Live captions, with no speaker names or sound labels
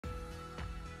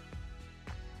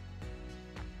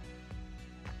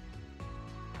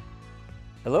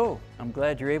Hello, I'm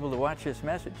glad you're able to watch this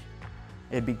message.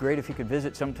 It'd be great if you could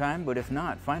visit sometime, but if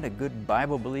not, find a good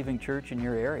Bible-believing church in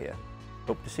your area.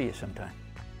 Hope to see you sometime.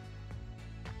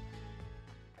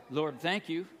 Lord, thank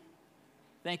you.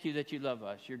 Thank you that you love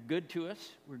us. You're good to us.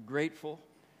 We're grateful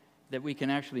that we can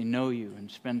actually know you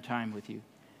and spend time with you.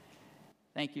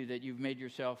 Thank you that you've made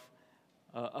yourself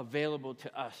available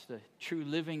to us, the true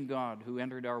living God who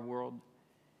entered our world.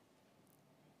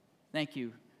 Thank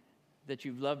you that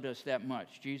you've loved us that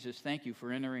much. Jesus, thank you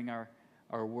for entering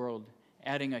our world,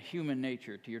 adding a human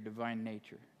nature to your divine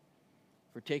nature,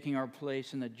 for taking our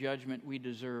place in the judgment we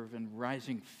deserve and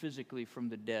rising physically from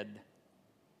the dead.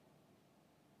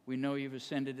 We know you've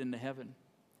ascended into heaven,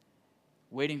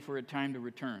 waiting for a time to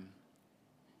return.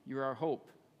 You're our hope.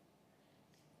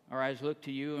 Our eyes look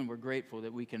to you, and we're grateful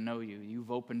that we can know you.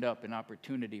 You've opened up an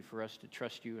opportunity for us to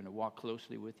trust you and to walk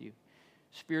closely with you.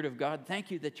 Spirit of God,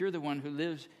 thank you that you're the one who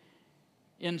lives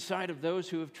inside of those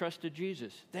who have trusted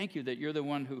Jesus. Thank you that you're the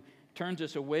one who turns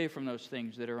us away from those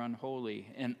things that are unholy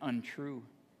and untrue,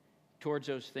 towards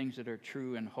those things that are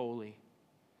true and holy.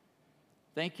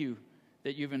 Thank you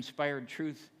that you've inspired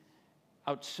truth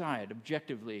outside,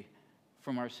 objectively,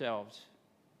 from ourselves,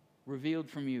 revealed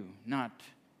from you, not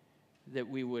that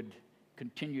we would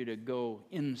continue to go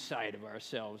inside of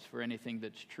ourselves for anything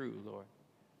that's true, Lord.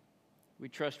 We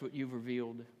trust what you've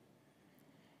revealed.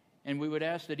 And we would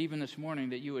ask that even this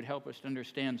morning that you would help us to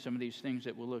understand some of these things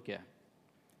that we'll look at.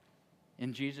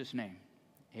 In Jesus' name,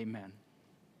 amen.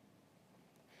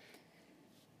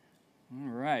 All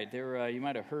right, you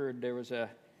might have heard there was a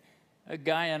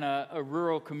guy in a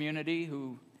rural community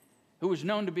who was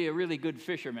known to be a really good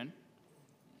fisherman.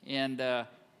 And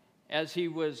as he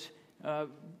was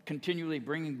continually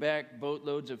bringing back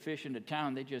boatloads of fish into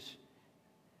town, they just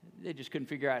couldn't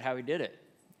figure out how he did it.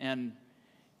 And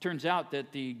turns out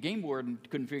that the game warden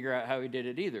couldn't figure out how he did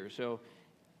it either. So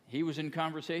he was in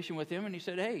conversation with him, and he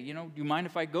said, hey, do you mind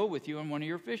if I go with you on one of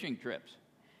your fishing trips?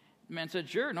 The man said,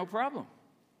 sure, no problem.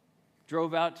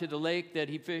 Drove out to the lake that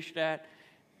he fished at,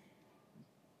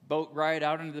 boat ride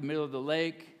out into the middle of the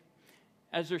lake.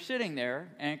 As they're sitting there,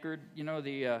 anchored,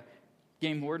 the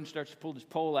game warden starts to pull his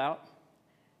pole out,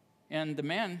 and the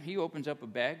man, he opens up a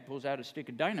bag, pulls out a stick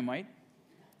of dynamite,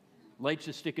 lights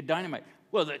a stick of dynamite.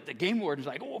 Well, the game warden's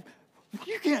like, oh,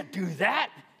 you can't do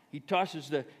that. He tosses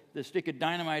the stick of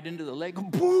dynamite into the lake.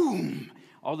 Boom!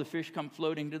 All the fish come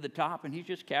floating to the top, and he's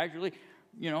just casually,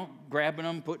 grabbing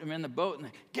them, putting them in the boat. And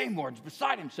the game warden's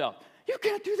beside himself. You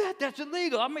can't do that. That's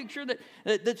illegal. I'll make sure that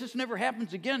this never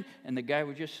happens again. And the guy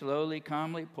would just slowly,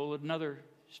 calmly pull another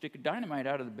stick of dynamite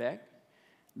out of the bag,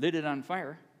 lit it on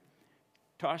fire,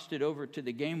 tossed it over to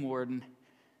the game warden.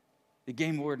 The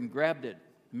game warden grabbed it.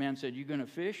 The man said, you going to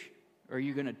fish? Or are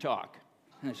you going to talk?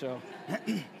 And so,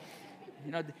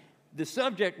 the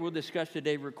subject we'll discuss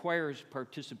today requires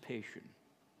participation,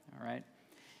 all right?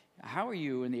 How are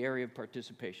you in the area of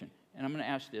participation? And I'm going to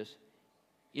ask this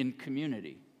in the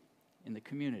community.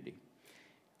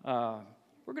 We're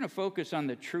going to focus on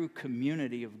the true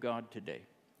community of God today.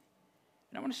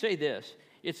 And I want to say this.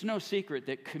 It's no secret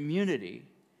that community,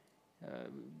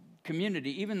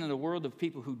 even in the world of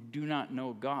people who do not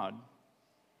know God,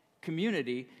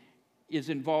 community is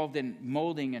involved in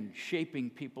molding and shaping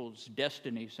people's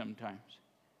destiny sometimes.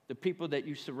 The people that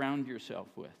you surround yourself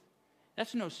with.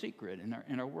 That's no secret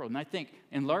in our world. And I think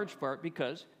in large part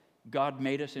because God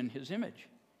made us in his image.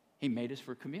 He made us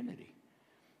for community.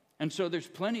 And so there's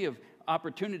plenty of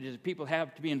opportunities that people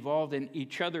have to be involved in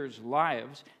each other's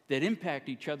lives that impact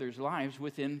each other's lives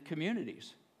within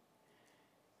communities.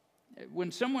 When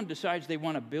someone decides they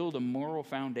want to build a moral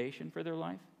foundation for their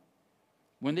life,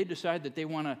 when they decide that they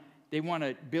want to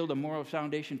build a moral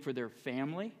foundation for their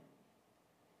family,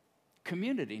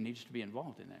 community needs to be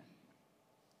involved in that.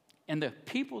 And the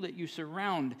people that you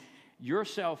surround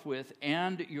yourself with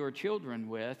and your children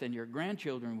with and your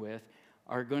grandchildren with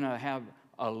are going to have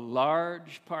a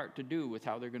large part to do with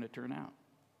how they're going to turn out.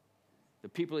 The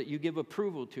people that you give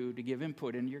approval to give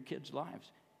input into your kids' lives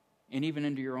and even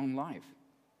into your own life.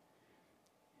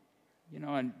 In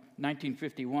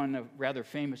 1951, a rather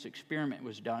famous experiment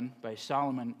was done by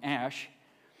Solomon Asch,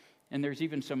 and there's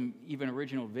even some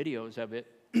original videos of it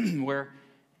where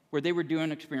they were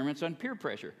doing experiments on peer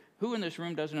pressure. Who in this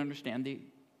room doesn't understand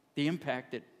the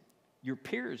impact that your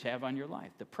peers have on your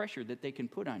life, the pressure that they can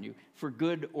put on you, for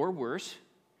good or worse?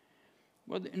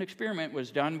 Well, an experiment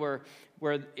was done where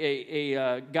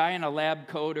a guy in a lab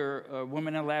coat or a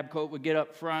woman in a lab coat would get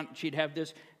up front. She'd have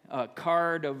this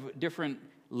card of different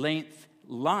length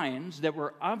lines that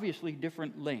were obviously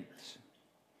different lengths,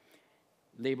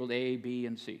 labeled A, B,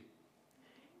 and C.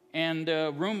 And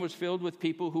the room was filled with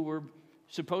people who were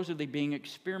supposedly being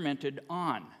experimented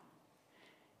on.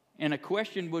 And a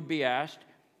question would be asked,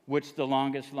 what's the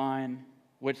longest line?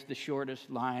 What's the shortest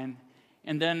line?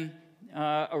 And then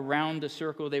around the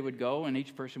circle they would go, and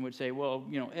each person would say, well,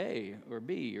 A or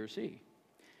B or C.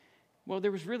 Well,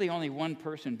 there was really only one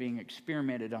person being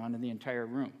experimented on in the entire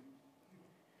room.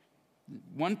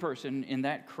 One person in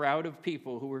that crowd of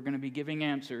people who were going to be giving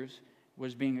answers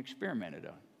was being experimented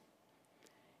on.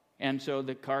 And so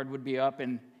the card would be up,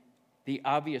 and the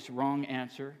obvious wrong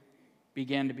answer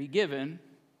began to be given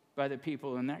by the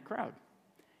people in that crowd.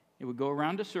 It would go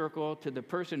around a circle to the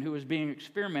person who was being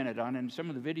experimented on. And in some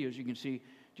of the videos you can see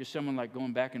just someone like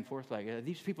going back and forth like, are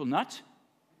these people nuts?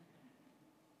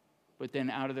 But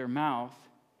then out of their mouth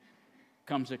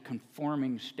comes a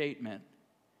conforming statement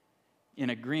in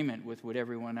agreement with what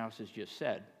everyone else has just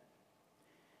said.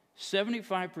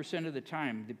 75% of the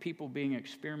time, the people being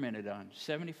experimented on,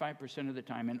 75% of the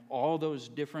time in all those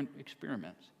different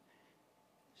experiments,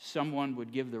 someone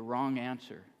would give the wrong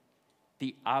answer,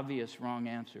 the obvious wrong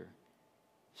answer.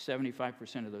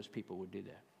 75% of those people would do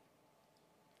that.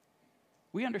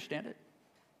 We understand it.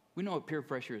 We know what peer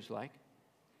pressure is like.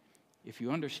 If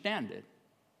you understand it,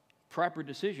 proper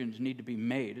decisions need to be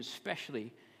made,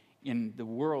 especially in the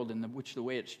world in which the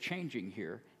way it's changing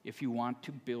here, if you want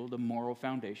to build a moral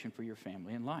foundation for your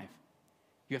family and life.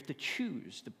 You have to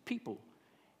choose the people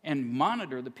and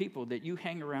monitor the people that you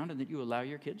hang around and that you allow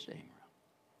your kids to hang around.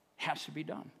 It has to be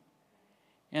done.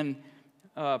 And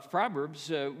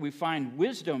Proverbs, we find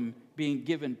wisdom being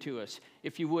given to us.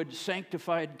 If you would,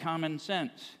 sanctified common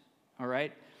sense, all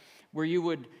right? Where you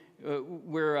would,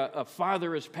 where a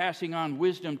father is passing on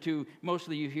wisdom to,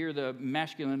 mostly you hear the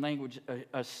masculine language,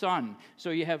 a son. So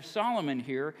you have Solomon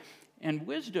here, and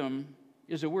wisdom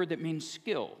is a word that means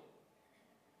skill.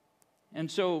 And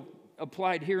so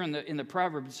applied here in the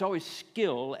Proverbs, it's always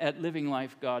skill at living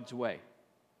life God's way.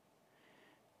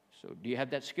 So do you have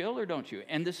that skill or don't you?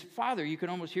 And this father, you can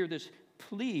almost hear this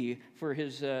plea for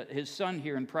his son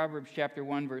here in Proverbs chapter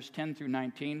 1, verse 10 through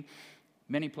 19.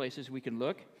 Many places we can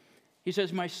look. He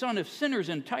says, my son, if sinners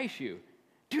entice you,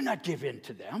 do not give in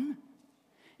to them.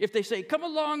 If they say, come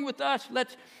along with us,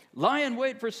 let's lie in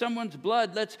wait for someone's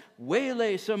blood, let's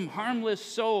waylay some harmless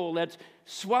soul, let's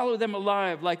swallow them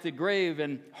alive like the grave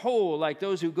and whole like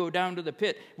those who go down to the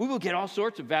pit. We will get all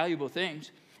sorts of valuable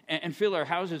things and fill our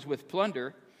houses with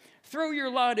plunder. Throw your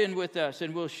lot in with us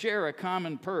and we'll share a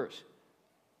common purse.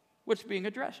 What's being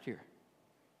addressed here?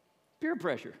 Peer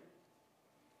pressure.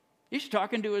 He's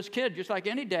talking to his kid just like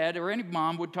any dad or any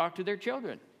mom would talk to their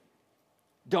children.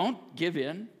 Don't give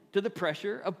in to the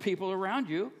pressure of people around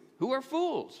you who are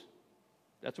fools.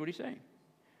 That's what he's saying.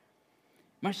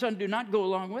 My son, do not go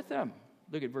along with them.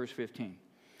 Look at verse 15.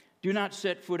 Do not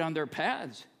set foot on their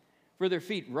paths, for their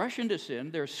feet rush into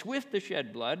sin. They're swift to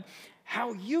shed blood.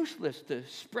 How useless to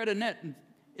spread a net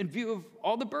in view of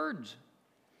all the birds.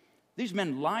 These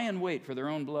men lie in wait for their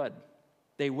own blood.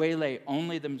 They waylay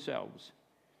only themselves.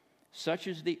 Such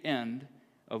is the end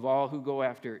of all who go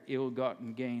after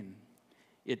ill-gotten gain.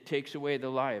 It takes away the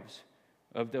lives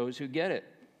of those who get it.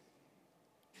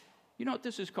 You know what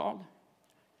this is called?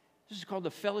 This is called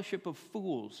the fellowship of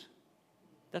fools.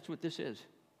 That's what this is.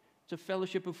 It's a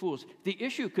fellowship of fools. The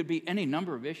issue could be any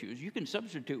number of issues. You can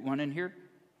substitute one in here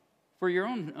for your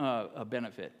own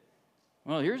benefit.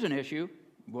 Well, here's an issue.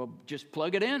 Well, just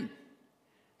plug it in.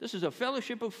 This is a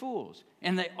fellowship of fools.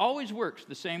 And it always works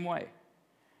the same way.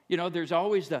 You know, there's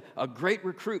always a great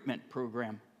recruitment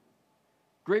program.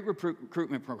 Great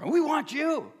recruitment program. We want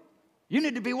you. You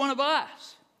need to be one of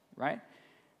us, right?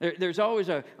 There's always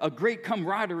a great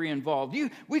camaraderie involved.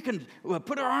 We can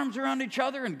put our arms around each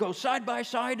other and go side by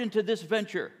side into this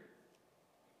venture.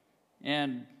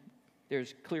 And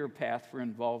there's a clear path for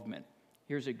involvement.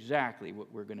 Here's exactly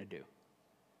what we're going to do.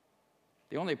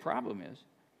 The only problem is,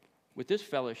 with this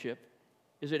fellowship,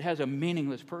 is it has a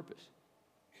meaningless purpose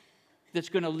that's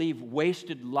going to leave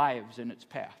wasted lives in its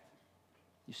path.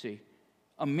 You see,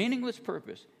 a meaningless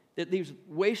purpose that leaves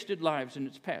wasted lives in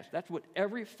its path. That's what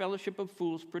every fellowship of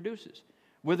fools produces.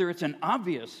 Whether it's an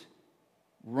obvious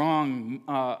wrong,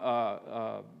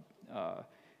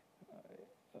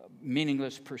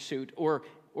 meaningless pursuit,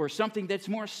 or something that's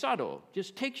more subtle,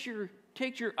 just takes your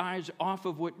eyes off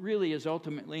of what really is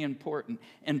ultimately important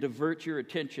and divert your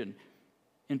attention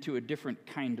into a different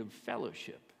kind of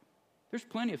fellowship. There's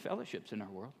plenty of fellowships in our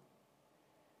world.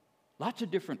 Lots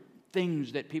of different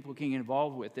things that people can get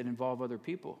involved with that involve other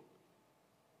people.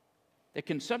 That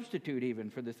can substitute even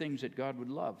for the things that God would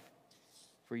love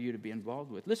for you to be involved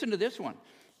with. Listen to this one.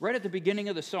 Right at the beginning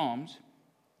of the Psalms,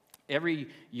 every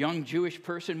young Jewish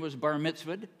person was bar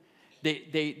mitzvahed.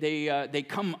 They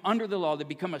come under the law. They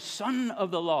become a son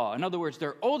of the law. In other words,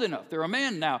 they're old enough. They're a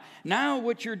man now. Now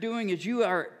what you're doing is you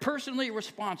are personally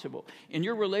responsible in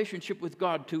your relationship with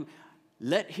God to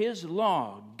let his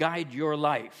law guide your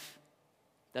life.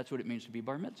 That's what it means to be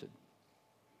bar mitzvah.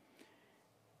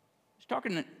 He's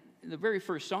talking in the very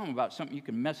first psalm about something you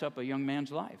can mess up a young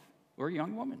man's life or a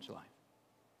young woman's life.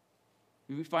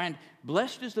 We find,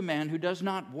 blessed is the man who does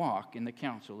not walk in the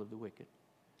counsel of the wicked.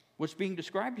 What's being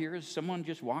described here is someone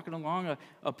just walking along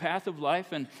a path of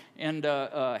life and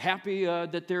happy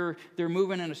that they're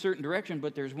moving in a certain direction,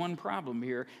 but there's one problem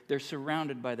here. They're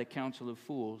surrounded by the counsel of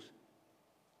fools.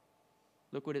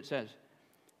 Look what it says.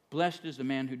 Blessed is the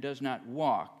man who does not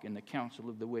walk in the counsel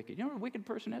of the wicked. You know what a wicked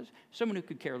person is? Someone who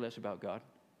could care less about God.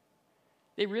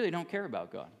 They really don't care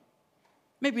about God.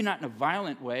 Maybe not in a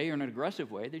violent way or in an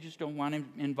aggressive way. They just don't want him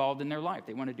involved in their life.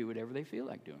 They want to do whatever they feel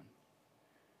like doing.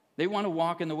 They want to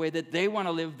walk in the way that they want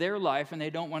to live their life, and they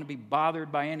don't want to be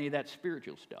bothered by any of that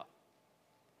spiritual stuff.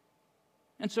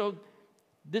 And so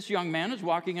this young man is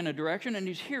walking in a direction, and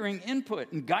he's hearing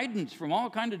input and guidance from all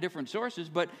kinds of different sources,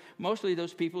 but mostly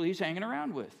those people he's hanging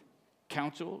around with.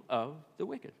 Counsel of the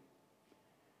wicked.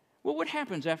 Well, what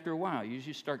happens after a while? You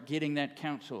just start getting that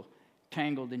counsel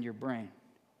tangled in your brain.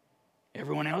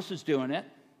 Everyone else is doing it.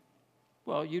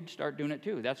 Well, you'd start doing it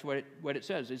too. That's what it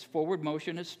says. Its forward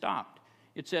motion is stopped.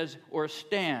 It says, or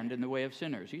stand in the way of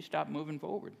sinners. He stopped moving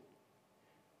forward.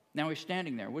 Now he's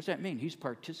standing there. What does that mean? He's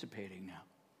participating now.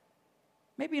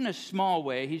 Maybe in a small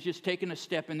way, he's just taking a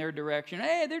step in their direction.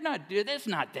 Hey, that's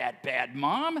not that bad,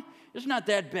 Mom. It's not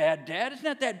that bad, Dad. It's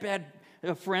not that bad,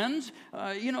 friends.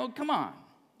 Come on.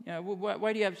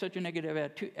 Why do you have such a negative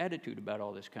attitude about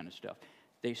all this kind of stuff?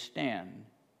 They stand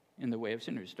in the way of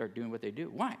sinners, start doing what they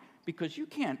do. Why? Because you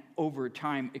can't over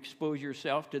time expose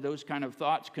yourself to those kind of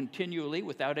thoughts continually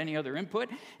without any other input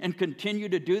and continue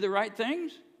to do the right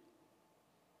things.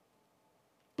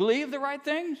 Believe the right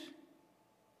things.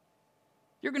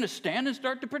 You're going to stand and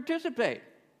start to participate.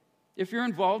 If you're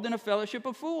involved in a fellowship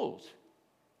of fools,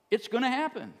 it's going to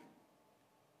happen.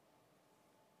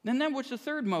 And then what's the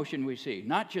third motion we see?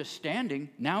 Not just standing,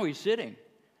 now he's sitting.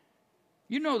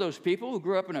 You know those people who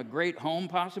grew up in a great home,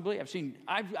 possibly.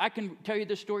 I can tell you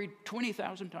this story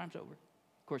 20,000 times over.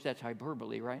 Of course, that's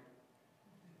hyperbole, right?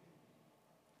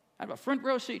 I have a front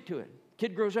row seat to it.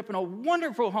 Kid grows up in a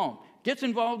wonderful home, gets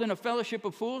involved in a fellowship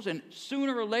of fools, and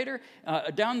sooner or later,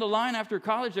 down the line after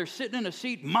college, they're sitting in a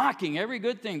seat mocking every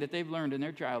good thing that they've learned in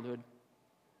their childhood.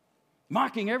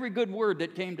 Mocking every good word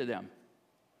that came to them.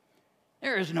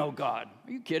 There is no God.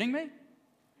 Are you kidding me?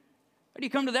 How do you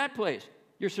come to that place?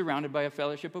 You're surrounded by a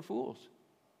fellowship of fools.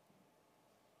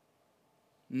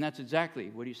 And that's exactly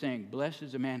what he's saying. Blessed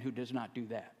is a man who does not do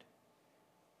that.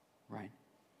 Right?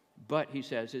 But, he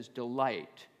says, his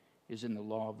delight is in the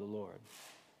law of the Lord.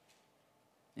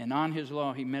 And on his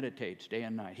law he meditates day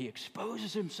and night. He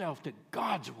exposes himself to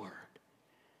God's word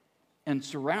and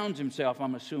surrounds himself,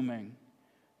 I'm assuming,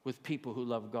 with people who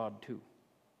love God too.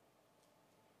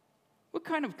 What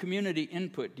kind of community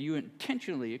input do you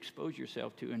intentionally expose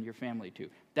yourself to and your family to?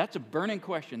 That's a burning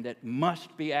question that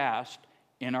must be asked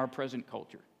in our present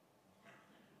culture.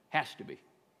 Has to be.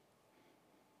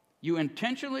 You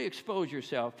intentionally expose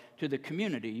yourself to the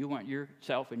community you want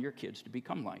yourself and your kids to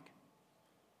become like.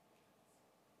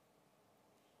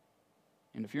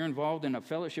 And if you're involved in a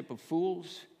fellowship of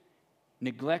fools,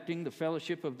 neglecting the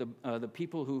fellowship of the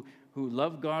people who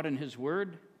love God and his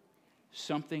word,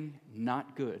 something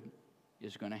not good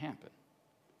is going to happen.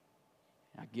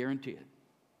 I guarantee it.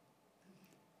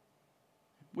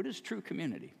 What is true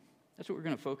community? That's what we're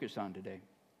going to focus on today.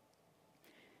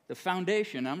 The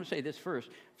foundation, I'm going to say this first,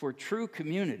 for true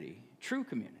community,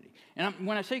 and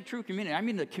when I say true community, I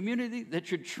mean the community that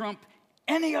should trump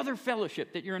any other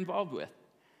fellowship that you're involved with.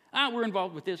 We're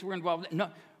involved with this, we're involved with that. No,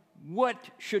 what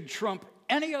should trump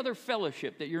any other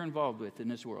fellowship that you're involved with in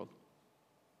this world?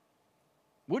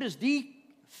 What is the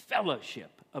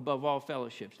fellowship above all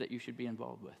fellowships that you should be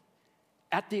involved with?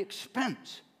 At the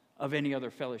expense of any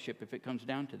other fellowship, if it comes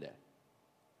down to that.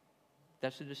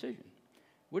 That's the decision.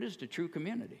 What is the true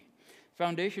community?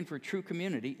 Foundation for true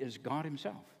community is God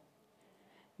himself.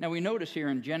 Now we notice here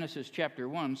in Genesis chapter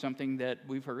 1 something that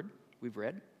we've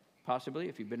read, possibly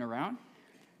if you've been around.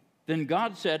 Then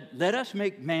God said, let us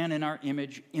make man in our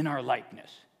image, in our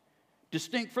likeness,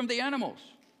 distinct from the animals.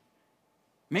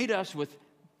 Made us with,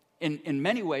 in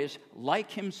many ways,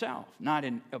 like himself, not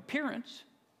in appearance,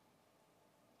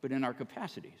 but in our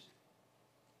capacities.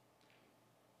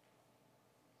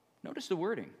 Notice the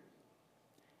wording.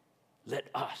 Let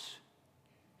us.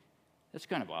 That's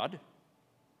kind of odd.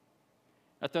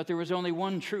 I thought there was only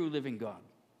one true living God.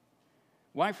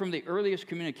 Why from the earliest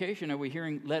communication are we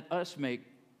hearing, let us make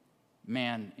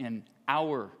man in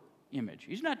our image?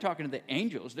 He's not talking to the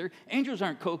angels. Angels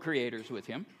aren't co-creators with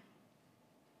him.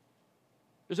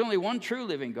 There's only one true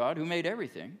living God who made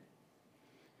everything.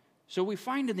 So we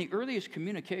find in the earliest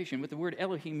communication with the word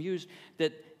Elohim used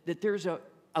that there's an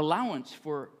allowance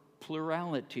for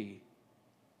plurality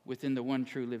within the one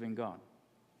true living God.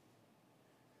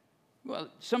 Well,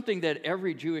 something that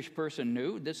every Jewish person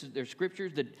knew, this is their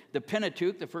scriptures, the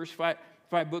Pentateuch, the first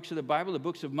five books of the Bible, the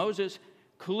books of Moses,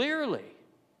 clearly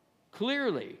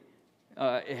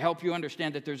help you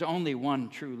understand that there's only one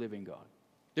true living God.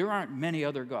 There aren't many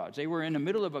other gods. They were in the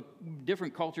middle of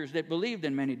different cultures that believed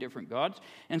in many different gods,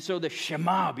 and so the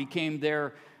Shema became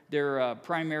their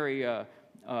primary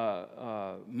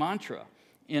mantra.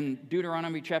 In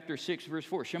Deuteronomy chapter 6, verse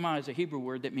 4, Shema is a Hebrew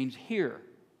word that means hear.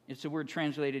 It's the word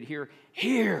translated here,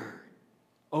 hear,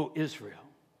 O Israel.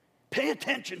 Pay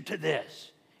attention to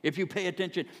this. If you pay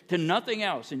attention to nothing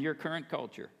else in your current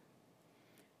culture,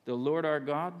 the Lord our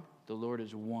God, the Lord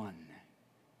is one.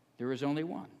 There is only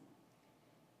one.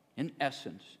 In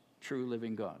essence, true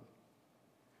living God.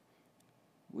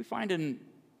 We find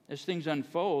as things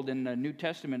unfold in the New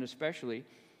Testament especially,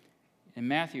 in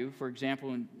Matthew, for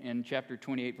example, in chapter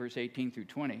 28, verse 18 through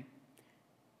 20,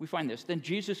 we find this. Then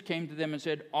Jesus came to them and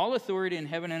said, all authority in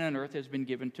heaven and on earth has been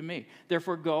given to me.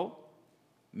 Therefore go,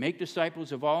 make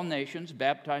disciples of all nations,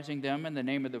 baptizing them in the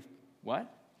name of the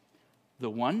what?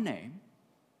 The one name,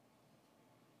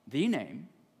 the name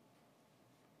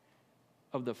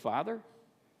of the Father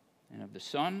and of the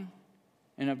Son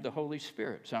and of the Holy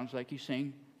Spirit. Sounds like he's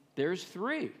saying there's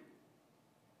three.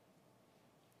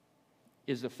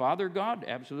 Is the Father God?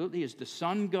 Absolutely. Is the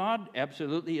Son God?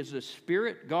 Absolutely. Is the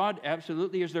Spirit God?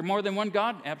 Absolutely. Is there more than one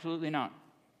God? Absolutely not.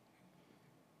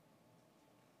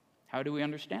 How do we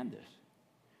understand this?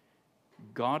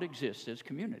 God exists as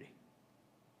community.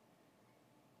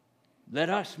 Let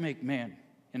us make man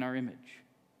in our image.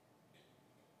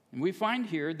 And we find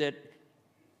here that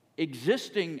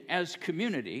existing as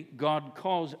community, God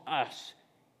calls us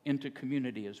into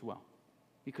community as well,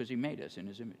 because he made us in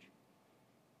his image.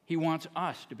 He wants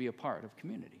us to be a part of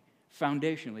community,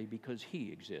 foundationally because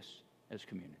he exists as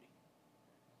community.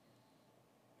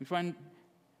 We find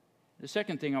the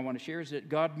second thing I want to share is that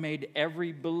God made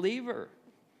every believer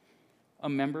a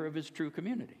member of his true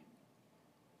community,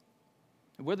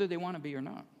 whether they want to be or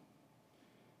not.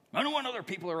 I don't want other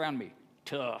people around me.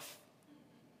 Tough.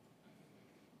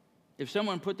 If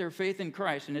someone put their faith in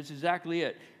Christ, and it's exactly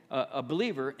it, a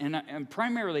believer, and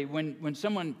primarily when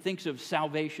someone thinks of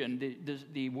salvation,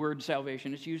 the word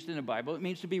salvation is used in the Bible, it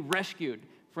means to be rescued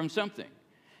from something.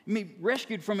 I mean,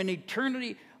 rescued from an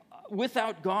eternity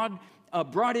without God,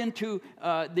 brought into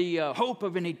the hope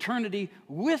of an eternity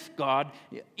with God,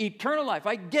 eternal life.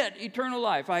 I get eternal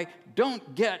life. I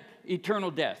don't get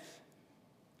eternal death.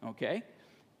 Okay?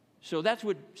 So that's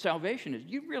what salvation is.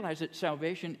 You realize that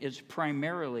salvation is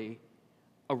primarily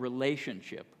a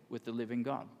relationship with the living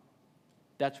God.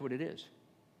 That's what it is.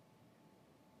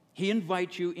 He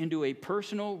invites you into a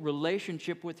personal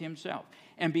relationship with himself.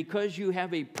 And because you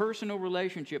have a personal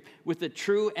relationship with the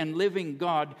true and living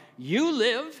God, you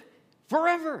live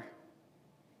forever.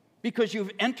 Because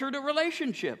you've entered a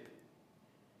relationship.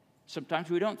 Sometimes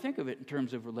we don't think of it in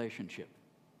terms of relationship.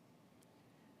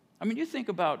 I mean, you think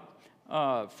about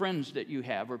friends that you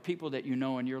have or people that you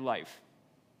know in your life.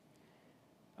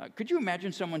 Could you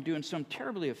imagine someone doing some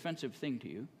terribly offensive thing to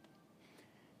you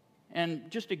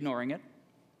and just ignoring it?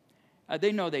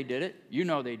 They know they did it. You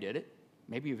know they did it.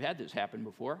 Maybe you've had this happen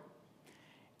before.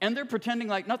 And they're pretending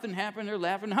like nothing happened. They're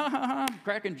laughing, ha, ha, ha,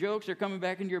 cracking jokes. They're coming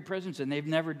back into your presence, and they've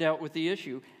never dealt with the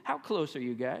issue. How close are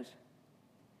you guys?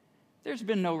 There's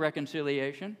been no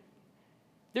reconciliation.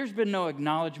 There's been no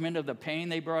acknowledgement of the pain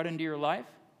they brought into your life.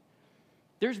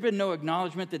 There's been no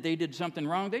acknowledgement that they did something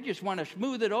wrong. They just want to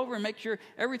smooth it over and make sure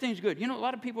everything's good. You know, a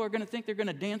lot of people are going to think they're going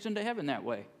to dance into heaven that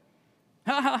way.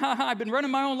 Ha, ha, ha, ha, I've been running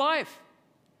my own life.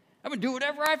 I've been doing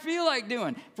whatever I feel like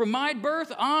doing. From my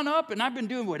birth on up, and I've been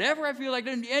doing whatever I feel like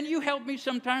doing. And you helped me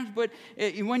sometimes, but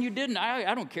when you didn't,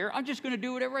 I don't care. I'm just going to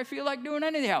do whatever I feel like doing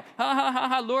anyhow. Ha, ha, ha,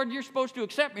 ha, Lord, you're supposed to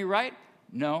accept me, right?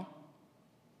 No.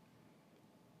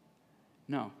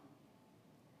 No.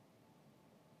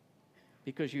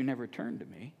 Because you never turned to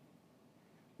me,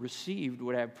 received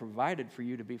what I've provided for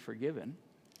you to be forgiven,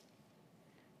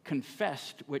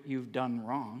 confessed what you've done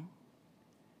wrong,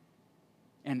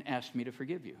 and asked me to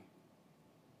forgive you.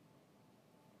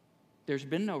 There's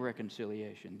been no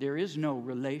reconciliation. There is no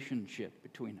relationship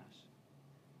between us.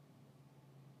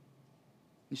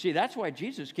 You see, that's why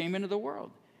Jesus came into the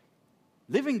world.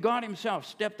 Living God himself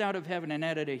stepped out of heaven and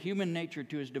added a human nature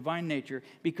to his divine nature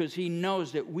because he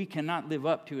knows that we cannot live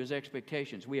up to his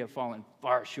expectations. We have fallen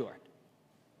far short.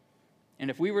 And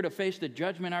if we were to face the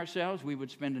judgment ourselves, we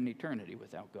would spend an eternity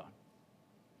without God.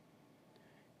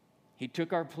 He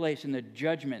took our place in the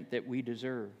judgment that we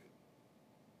deserve.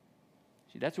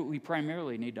 See, that's what we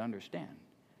primarily need to understand.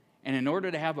 And in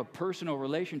order to have a personal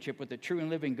relationship with the true and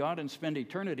living God and spend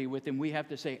eternity with him, we have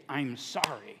to say, I'm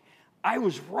sorry. I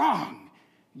was wrong.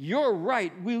 You're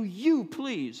right. Will you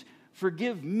please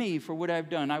forgive me for what I've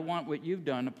done? I want what you've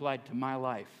done applied to my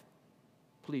life.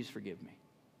 Please forgive me.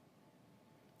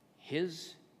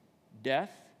 His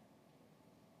death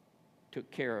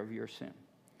took care of your sin.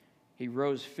 He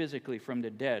rose physically from the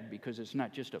dead because it's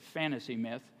not just a fantasy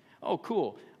myth. Oh,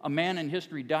 cool. A man in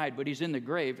history died, but he's in the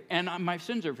grave, and my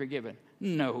sins are forgiven.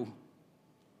 No.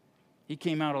 He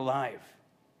came out alive,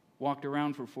 walked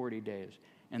around for 40 days,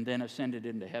 and then ascended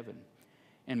into heaven.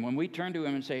 And when we turn to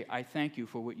him and say, I thank you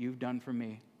for what you've done for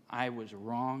me. I was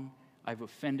wrong. I've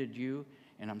offended you,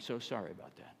 and I'm so sorry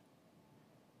about that.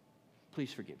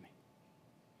 Please forgive me.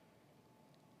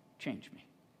 Change me.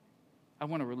 I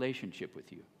want a relationship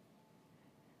with you.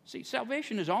 See,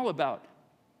 salvation is all about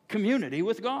community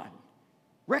with God,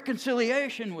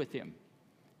 reconciliation with him,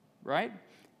 right?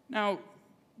 Now,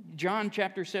 John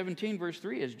chapter 17, verse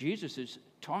 3, as Jesus is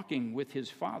talking with his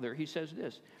Father, he says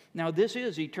this, now this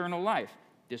is eternal life.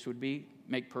 This would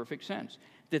make perfect sense,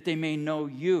 that they may know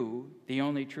you, the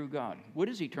only true God. What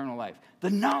is eternal life? The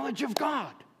knowledge of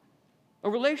God, a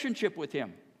relationship with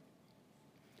him,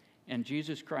 and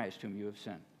Jesus Christ, whom you have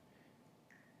sent.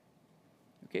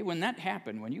 Okay, when that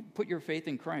happened, when you put your faith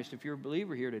in Christ, if you're a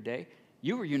believer here today,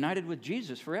 you were united with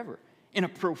Jesus forever in a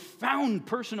profound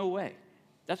personal way.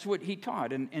 That's what he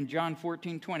taught in John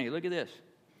 14:20. Look at this.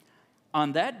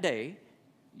 On that day,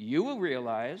 you will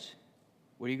realize,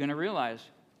 what are you going to realize?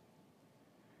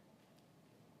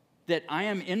 That I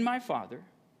am in my Father,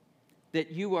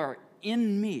 that you are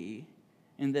in me,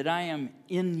 and that I am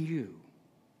in you.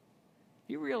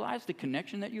 Do you realize the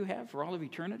connection that you have for all of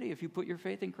eternity if you put your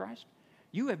faith in Christ?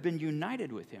 You have been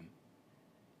united with him.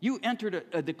 You entered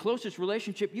the closest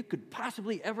relationship you could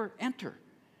possibly ever enter.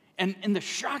 And the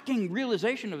shocking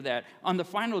realization of that on the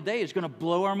final day is going to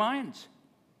blow our minds.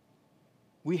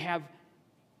 We have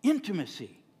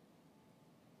intimacy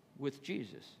with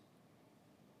Jesus.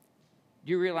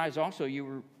 Do you realize also you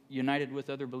were united with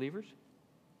other believers?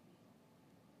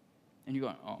 And you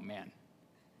go, oh man,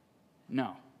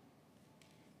 no.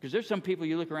 Because there's some people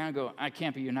you look around and go, I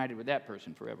can't be united with that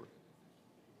person forever.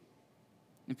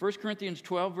 In 1 Corinthians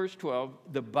 12, verse 12,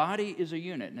 the body is a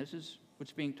unit, and this is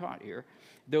what's being taught here.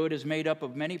 Though it is made up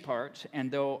of many parts,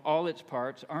 and though all its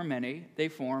parts are many, they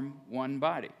form one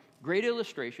body. Great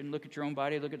illustration. Look at your own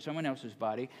body, look at someone else's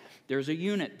body. There's a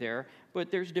unit there,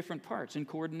 but there's different parts and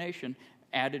coordination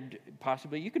added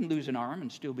possibly. You can lose an arm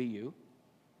and still be you,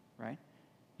 right?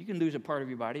 You can lose a part of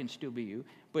your body and still be you,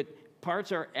 but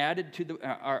parts are added to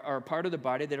are part of the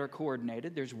body that are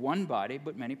coordinated. There's one body,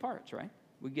 but many parts, right?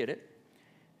 We get it.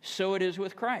 So it is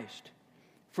with Christ.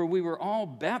 For we were all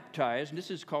baptized, and this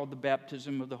is called the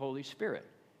baptism of the Holy Spirit.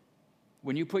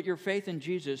 When you put your faith in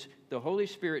Jesus, the Holy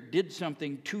Spirit did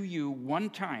something to you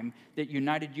one time that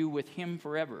united you with him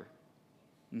forever.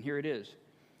 And here it is.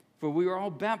 For we were all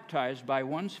baptized by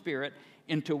one Spirit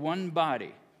into one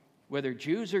body. Whether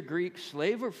Jews or Greeks,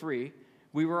 slave or free,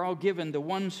 we were all given the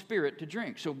one Spirit to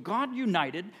drink. So God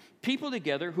united people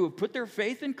together who have put their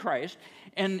faith in Christ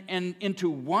and into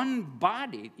one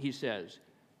body, he says.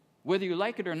 Whether you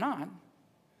like it or not,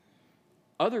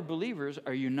 other believers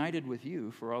are united with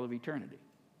you for all of eternity.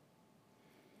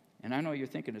 And I know you're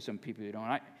thinking of some people you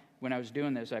don't. When I was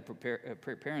doing this,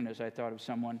 preparing this, I thought of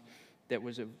someone that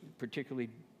was particularly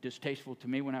distasteful to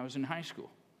me when I was in high school.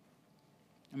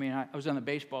 I mean, I was on the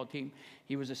baseball team.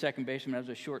 He was a second baseman. I was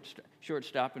a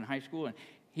shortstop in high school, and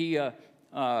he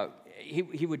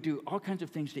would do all kinds of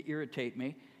things to irritate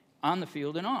me on the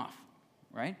field and off,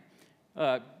 right?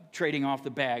 Trading off the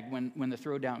bag when the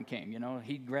throwdown came. You know,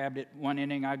 he grabbed it one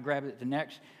inning, I'd grab it the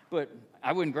next, but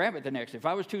I wouldn't grab it the next. If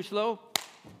I was too slow,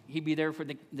 he'd be there for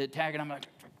the tag, and I'm like,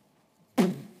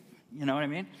 you know what I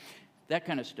mean? That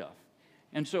kind of stuff.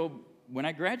 And so when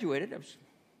I graduated, I was,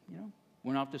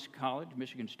 went off to college,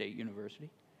 Michigan State University,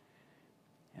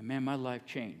 and man, my life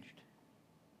changed.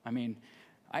 I mean,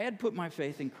 I had put my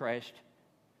faith in Christ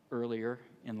earlier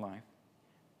in life,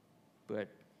 but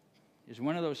it's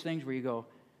one of those things where you go,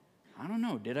 I don't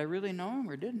know, did I really know him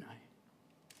or didn't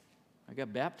I? I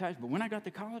got baptized, but when I got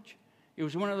to college, it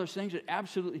was one of those things that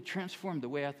absolutely transformed the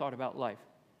way I thought about life.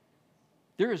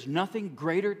 There is nothing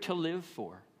greater to live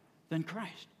for than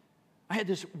Christ. I had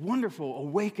this wonderful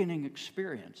awakening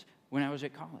experience when I was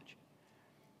at college.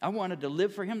 I wanted to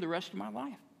live for him the rest of my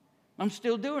life. I'm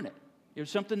still doing it. It was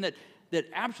something that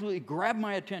absolutely grabbed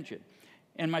my attention.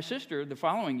 And my sister, the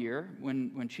following year,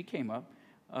 when she came up,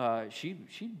 she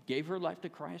gave her life to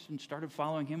Christ and started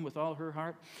following him with all her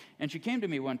heart. And she came to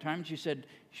me one time and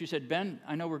she said, Ben,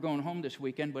 I know we're going home this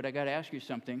weekend, but I got to ask you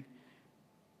something.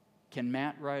 Can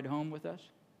Matt ride home with us?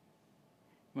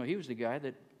 Well, he was the guy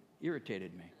that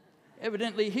irritated me.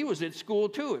 Evidently, he was at school,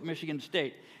 too, at Michigan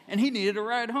State, and he needed a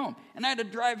ride home. And I had to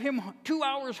drive him 2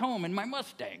 hours home in my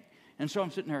Mustang. And so I'm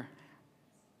sitting there,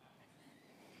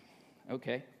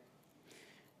 okay.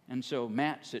 And so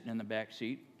Matt's sitting in the back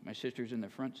seat, my sister's in the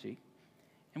front seat,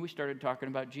 and we started talking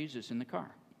about Jesus in the car.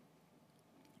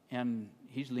 And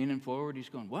he's leaning forward, he's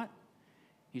going, what?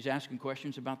 He's asking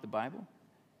questions about the Bible,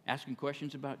 asking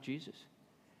questions about Jesus.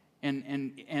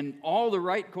 And all the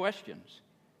right questions.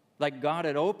 Like God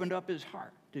had opened up his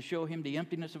heart to show him the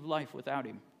emptiness of life without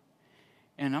him.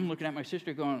 And I'm looking at my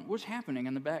sister going, what's happening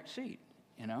in the back seat,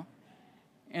 you know?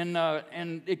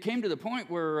 And it came to the point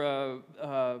where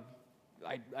I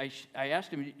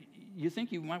asked him, you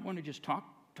think you might want to just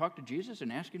talk to Jesus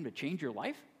and ask him to change your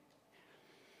life?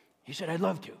 He said, I'd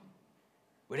love to.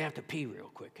 We'd have to pee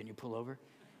real quick. Can you pull over?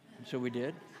 And so we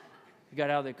did. We got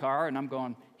out of the car, and I'm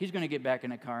going, he's going to get back in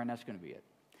the car, and that's going to be it.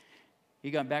 He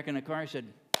got back in the car, he said,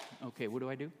 okay, what do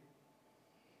I do?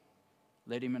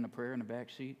 Led him in a prayer in the back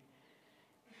seat.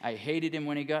 I hated him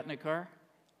when he got in the car.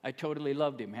 I totally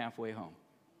loved him halfway home.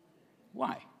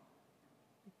 Why?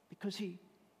 Because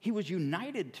he was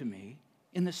united to me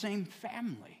in the same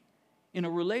family, in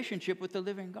a relationship with the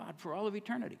living God for all of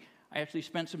eternity. I actually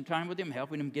spent some time with him,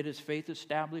 helping him get his faith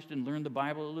established and learn the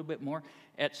Bible a little bit more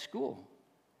at school.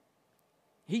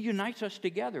 He unites us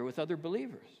together with other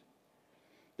believers.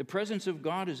 The presence of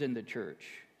God is in the church.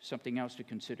 Something else to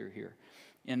consider here.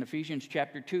 In Ephesians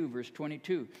chapter 2, verse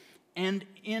 22, and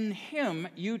in him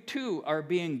you too are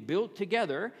being built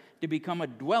together to become a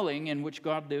dwelling in which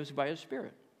God lives by his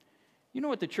Spirit. You know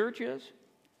what the church is?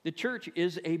 The church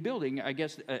is a building, I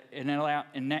guess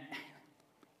an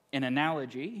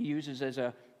analogy he uses as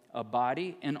a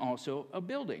body and also a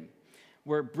building,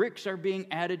 where bricks are being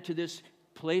added to this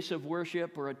place of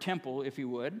worship, or a temple, if you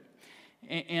would,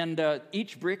 and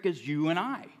each brick is you and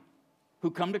I, who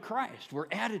come to Christ. We're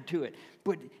added to it.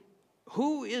 But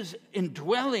who is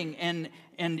indwelling and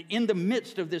in the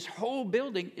midst of this whole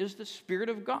building is the Spirit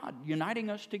of God,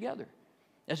 uniting us together.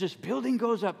 As this building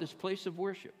goes up, this place of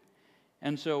worship.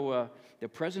 And so the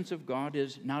presence of God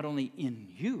is not only in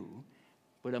you,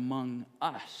 but among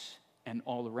us and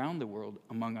all around the world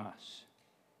among us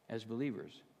as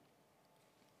believers.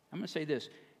 I'm going to say this.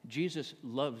 Jesus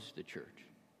loves the church.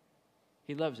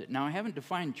 He loves it. Now, I haven't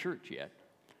defined church yet,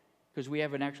 because we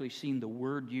haven't actually seen the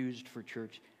word used for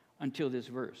church until this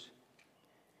verse.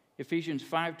 Ephesians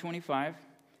 5:25,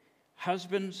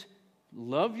 husbands,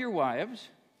 love your wives,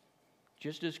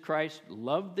 just as Christ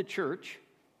loved the church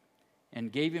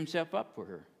and gave himself up for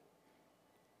her.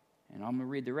 And I'm going to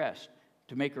read the rest.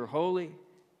 To make her holy,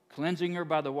 cleansing her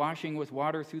by the washing with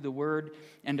water through the word,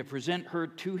 and to present her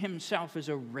to himself as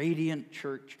a radiant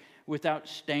church, without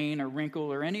stain or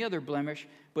wrinkle or any other blemish,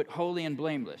 but holy and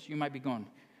blameless. You might be going,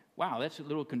 wow, that's a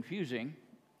little confusing.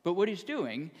 But what he's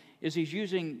doing is he's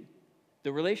using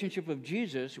the relationship of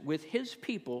Jesus with his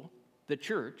people, the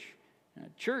church.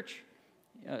 Church,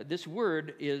 this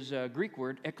word is a Greek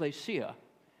word, ekklesia,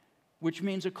 which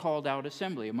means a called out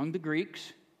assembly. Among the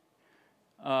Greeks,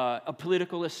 a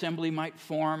political assembly might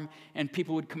form, and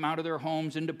people would come out of their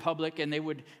homes into public, and they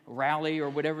would rally or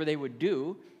whatever they would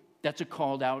do. That's a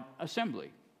called out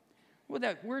assembly. Well,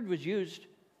 that word was used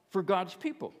for God's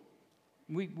people.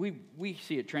 We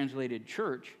see it translated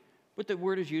church, but the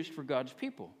word is used for God's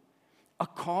people. A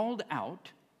called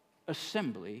out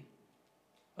assembly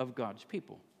of God's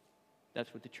people.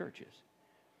 That's what the church is.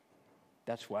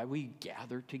 That's why we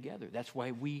gather together. That's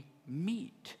why we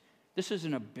meet. This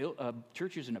isn't a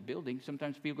church isn't a building.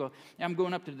 Sometimes people go, I'm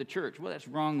going up to the church. Well, that's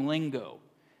wrong lingo.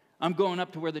 I'm going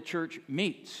up to where the church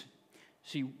meets.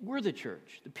 See, we're the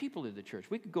church. The people are the church.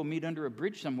 We could go meet under a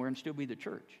bridge somewhere and still be the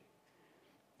church.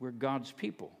 We're God's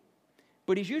people.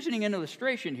 But he's using an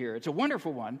illustration here. It's a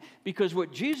wonderful one, because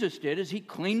what Jesus did is he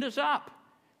cleaned us up.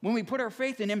 When we put our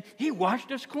faith in him, he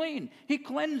washed us clean. He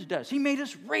cleansed us. He made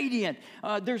us radiant.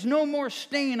 There's no more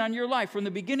stain on your life from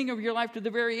the beginning of your life to the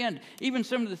very end. Even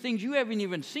some of the things you haven't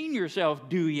even seen yourself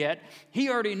do yet, he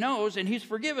already knows, and he's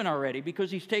forgiven already, because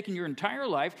he's taken your entire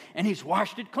life and he's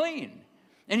washed it clean.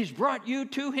 And he's brought you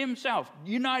to himself,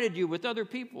 united you with other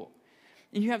people.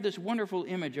 And you have this wonderful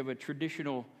image of a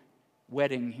traditional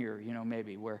wedding here,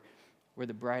 maybe, where where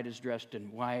the bride is dressed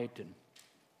in white, and,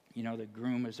 the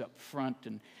groom is up front,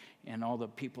 and all the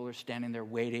people are standing there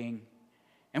waiting.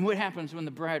 And what happens when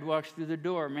the bride walks through the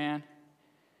door, man?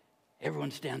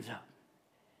 Everyone stands up.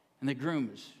 And the groom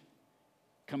is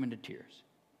coming to tears.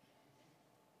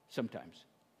 Sometimes.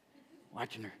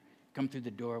 Watching her come through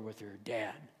the door with her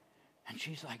dad. And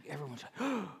she's like, everyone's like,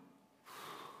 oh.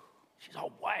 She's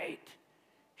all white,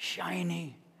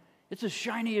 shiny. It's as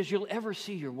shiny as you'll ever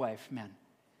see your wife, men.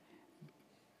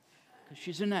 Because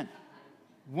she's in that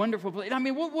wonderful place. I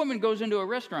mean, what woman goes into a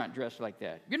restaurant dressed like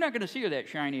that? You're not going to see her that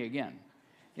shiny again.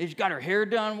 She's got her hair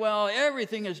done well.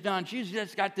 Everything is done. She's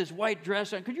just got this white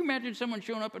dress on. Could you imagine someone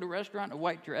showing up at a restaurant in a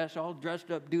white dress, all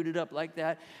dressed up, duded up like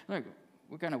that? Like,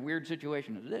 what kind of weird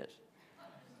situation is this?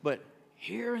 But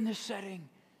here in this setting,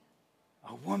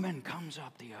 a woman comes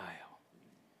up the aisle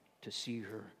to see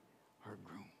her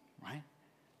groom, right?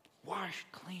 Washed,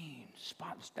 clean,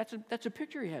 spotless. That's a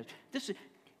picture he has. This is,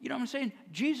 what I'm saying?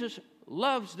 Jesus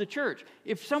loves the church.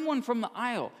 If someone from the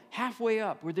aisle, halfway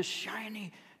up, where this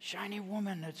shiny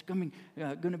woman that's going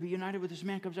to be united with this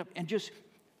man comes up and just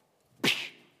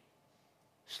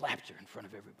slaps her in front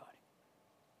of everybody,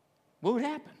 what would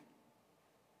happen?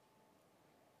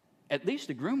 At least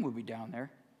the groom would be down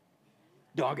there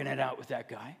dogging it out with that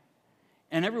guy.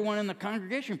 And everyone in the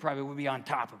congregation probably would be on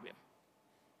top of him.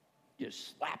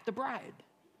 Just slap the bride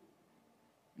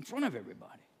in front of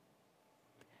everybody.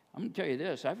 I'm going to tell you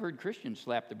this. I've heard Christians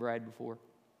slap the bride before.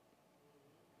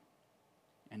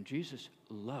 And Jesus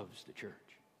loves the church.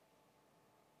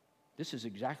 This is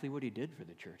exactly what he did for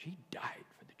the church. He died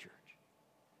for the church.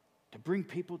 To bring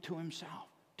people to himself.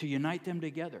 To unite them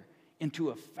together into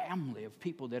a family of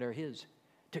people that are his.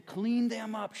 To clean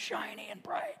them up shiny and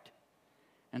bright.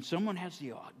 And someone has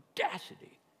the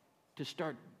audacity to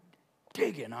start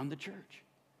digging on the church.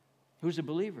 Who's a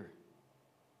believer?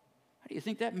 How do you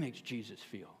think that makes Jesus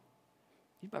feel?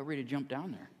 He's about ready to jump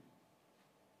down there.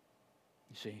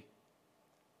 You see,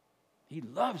 he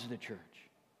loves the church.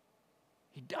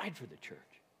 He died for the church.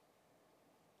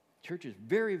 Church is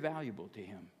very valuable to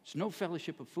him. It's no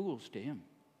fellowship of fools to him.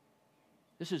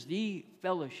 This is the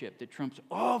fellowship that trumps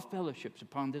all fellowships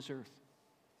upon this earth.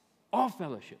 All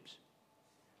fellowships.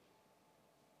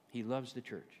 He loves the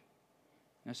church.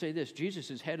 Now say this,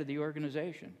 Jesus is head of the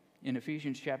organization. In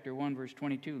Ephesians chapter 1, verse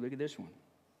 22, look at this one.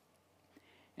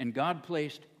 And God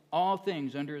placed all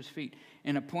things under his feet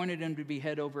and appointed him to be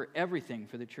head over everything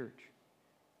for the church,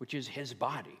 which is his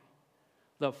body,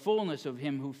 the fullness of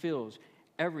him who fills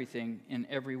everything in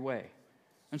every way.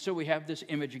 And so we have this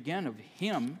image again of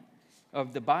him,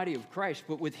 of the body of Christ,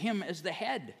 but with him as the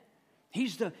head.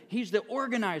 He's the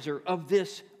organizer of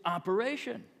this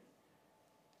operation.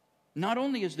 Not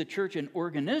only is the church an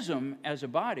organism as a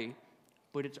body,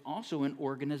 but it's also an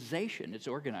organization. It's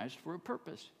organized for a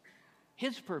purpose.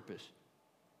 His purpose.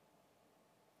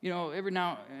 Every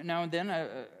now and then,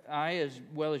 I, as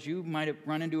well as you, might have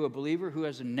run into a believer who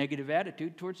has a negative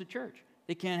attitude towards the church.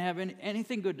 They can't have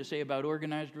anything good to say about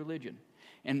organized religion.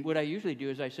 And what I usually do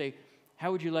is I say,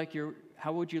 how would you like your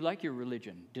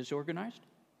religion? Disorganized?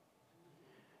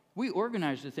 We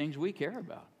organize the things we care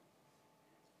about.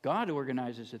 God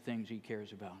organizes the things he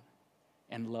cares about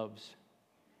and loves.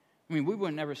 I mean, we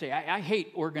wouldn't ever say, I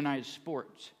hate organized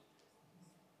sports,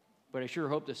 but I sure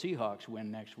hope the Seahawks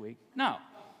win next week. No.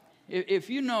 If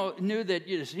you knew that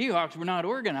the Seahawks were not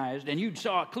organized and you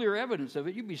saw clear evidence of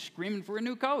it, you'd be screaming for a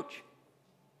new coach.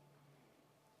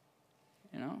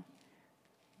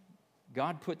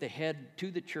 God put the head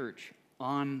to the church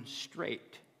on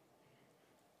straight,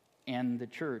 and the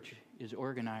church is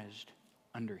organized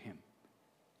under him.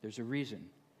 There's a reason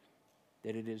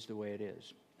that it is the way it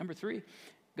is. Number 3,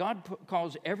 God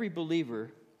calls every believer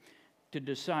to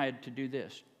decide to do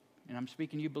this. And I'm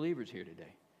speaking to you believers here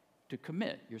today. To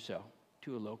commit yourself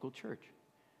to a local church.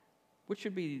 What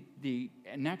should be the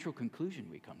natural conclusion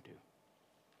we come to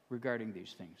regarding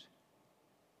these things?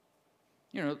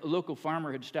 A local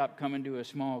farmer had stopped coming to a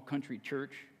small country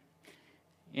church.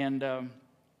 And,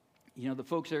 the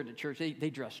folks there at the church, they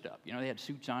dressed up. They had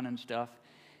suits on and stuff.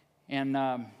 And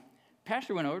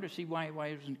pastor went over to see why he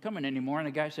wasn't coming anymore. And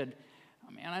the guy said,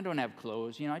 oh, man, I don't have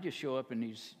clothes. I just show up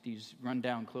in these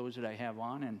rundown clothes that I have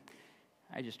on. And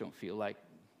I just don't feel like,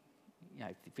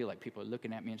 I feel like people are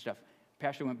looking at me and stuff.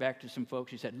 Pastor went back to some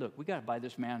folks. He said, look, we got to buy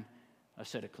this man a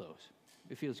set of clothes.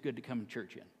 It feels good to come to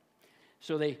church in.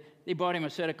 So they bought him a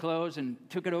set of clothes and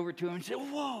took it over to him and said,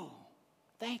 whoa,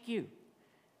 thank you.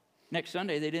 Next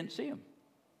Sunday, they didn't see him.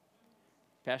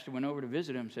 Pastor went over to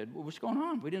visit him and said, well, what's going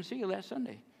on? We didn't see you last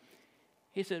Sunday.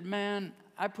 He said, man,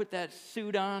 I put that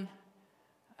suit on.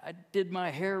 I did my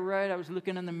hair right. I was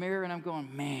looking in the mirror, and I'm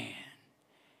going, man,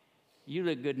 You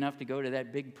look good enough to go to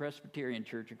that big Presbyterian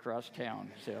church across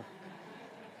town. So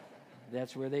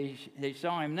that's where they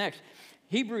saw him next.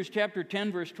 Hebrews chapter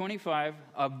 10, verse 25,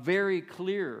 a very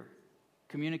clear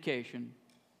communication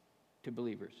to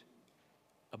believers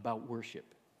about worship.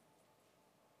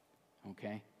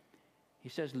 Okay? He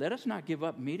says, let us not give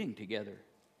up meeting together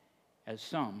as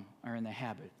some are in the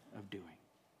habit of doing.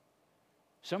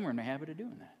 Some are in the habit of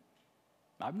doing that.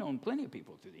 I've known plenty of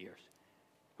people through the years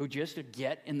who just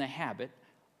get in the habit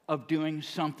of doing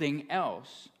something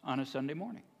else on a Sunday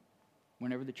morning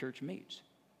whenever the church meets.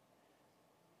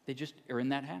 They just are in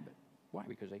that habit. Why?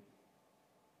 Because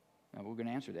we're going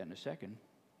to answer that in a second.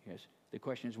 Yes. The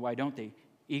question is, why don't they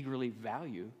eagerly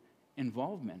value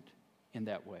involvement in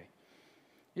that way?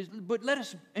 But let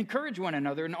us encourage one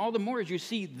another, and all the more as you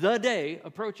see the day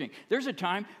approaching. There's a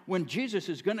time when Jesus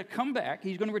is going to come back,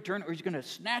 he's going to return, or he's going to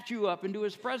snatch you up into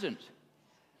his presence.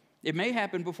 It may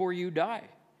happen before you die,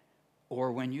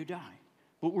 or when you die.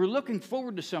 But we're looking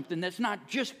forward to something that's not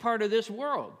just part of this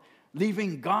world,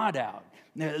 leaving God out,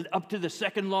 up to the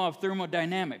second law of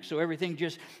thermodynamics, so everything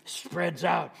just spreads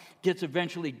out, gets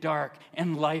eventually dark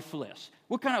and lifeless.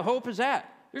 What kind of hope is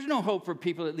that? There's no hope for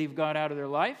people that leave God out of their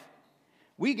life.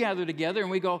 We gather together and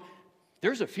we go,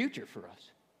 there's a future for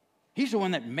us. He's the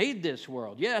one that made this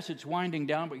world. Yes, it's winding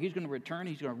down, but he's going to return.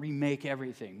 He's going to remake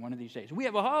everything one of these days. We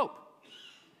have a hope.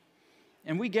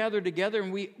 And we gather together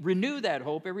and we renew that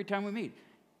hope every time we meet.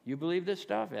 You believe this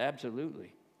stuff?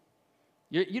 Absolutely.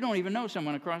 You don't even know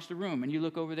someone across the room, and you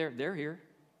look over there, they're here.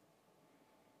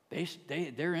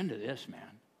 They're into this, man.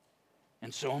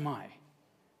 And so am I.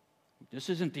 This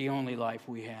isn't the only life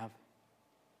we have.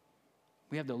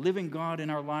 We have the living God in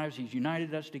our lives. He's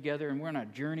united us together, and we're on a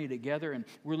journey together, and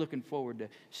we're looking forward to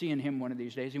seeing him one of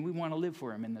these days, and we want to live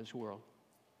for him in this world.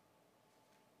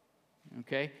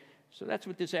 Okay? So that's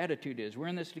what this attitude is. We're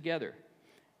in this together.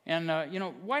 And,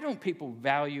 why don't people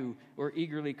value or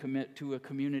eagerly commit to a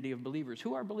community of believers?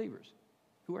 Who are believers?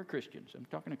 Who are Christians? I'm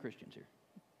talking to Christians here.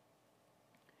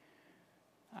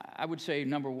 I would say,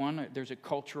 number one, there's a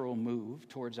cultural move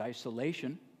towards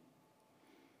isolation.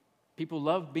 People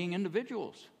love being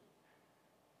individuals.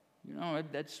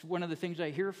 That's one of the things I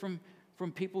hear from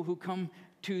people who come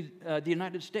to the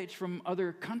United States from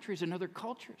other countries and other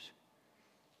cultures.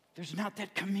 There's not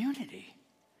that community.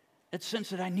 That sense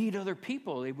that I need other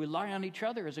people. They rely on each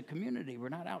other as a community. We're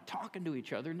not out talking to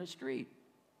each other in the street.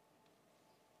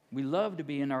 We love to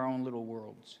be in our own little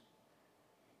worlds.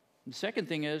 The second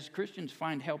thing is Christians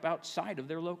find help outside of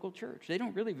their local church. They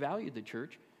don't really value the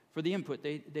church for the input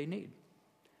they need.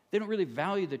 They don't really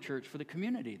value the church for the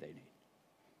community they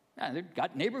need. They've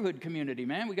got neighborhood community,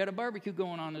 man. We got a barbecue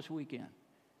going on this weekend.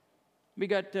 We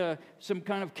got some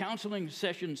kind of counseling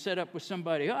session set up with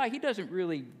somebody. He doesn't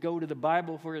really go to the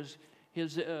Bible for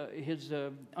his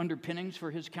underpinnings for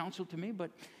his counsel to me,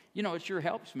 but, it sure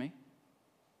helps me.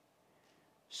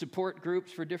 Support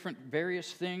groups for different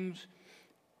various things.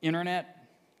 Internet,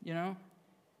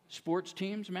 sports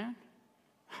teams, man.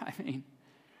 I mean,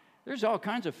 there's all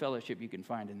kinds of fellowship you can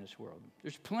find in this world.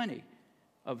 There's plenty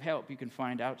of help you can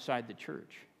find outside the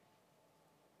church.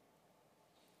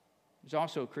 There's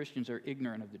also Christians are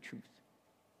ignorant of the truth.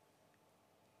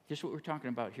 Just what we're talking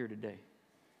about here today.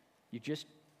 You just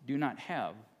do not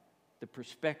have the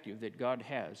perspective that God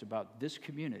has about this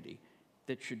community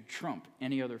that should trump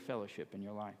any other fellowship in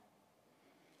your life.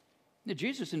 Now,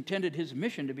 Jesus intended his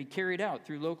mission to be carried out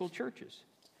through local churches.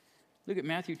 Look at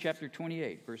Matthew chapter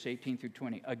 28, verse 18 through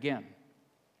 20. Again,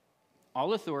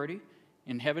 all authority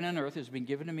in heaven and earth has been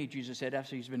given to me, Jesus said,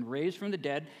 after he's been raised from the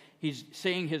dead. He's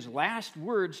saying his last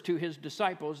words to his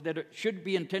disciples that it should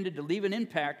be intended to leave an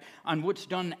impact on what's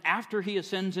done after he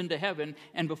ascends into heaven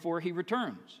and before he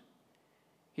returns.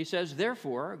 He says,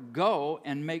 therefore, go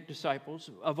and make disciples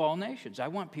of all nations. I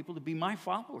want people to be my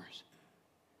followers.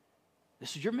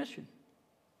 This is your mission.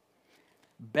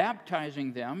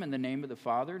 Baptizing them in the name of the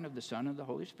Father and of the Son and of the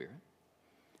Holy Spirit,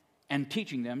 and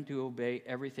teaching them to obey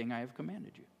everything I have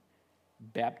commanded you.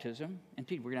 Baptism and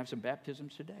teaching. We're going to have some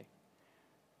baptisms today.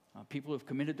 People have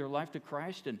committed their life to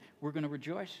Christ, and we're going to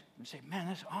rejoice and say, man,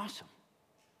 that's awesome.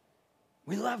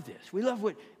 We love this. We love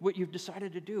what you've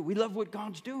decided to do. We love what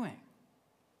God's doing.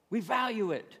 We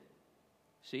value it.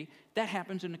 See, that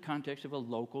happens in the context of a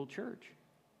local church.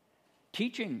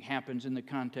 Teaching happens in the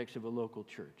context of a local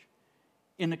church,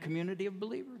 in a community of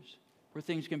believers where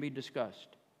things can be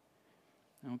discussed.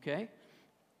 Okay?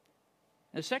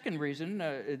 The second reason,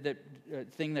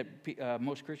 thing that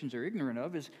most Christians are ignorant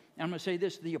of is, I'm going to say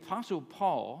this, the Apostle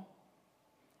Paul,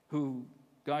 who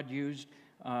God used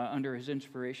under his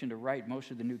inspiration to write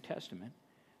most of the New Testament,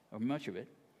 or much of it,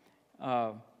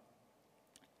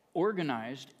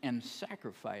 organized and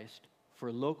sacrificed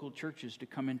for local churches to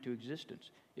come into existence.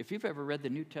 If you've ever read the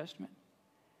New Testament,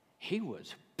 he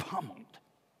was pummeled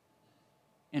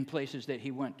in places that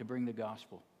he went to bring the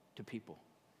gospel to people.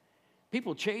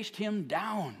 People chased him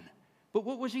down. But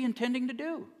what was he intending to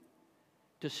do?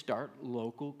 To start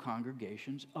local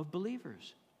congregations of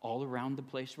believers all around the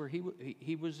place where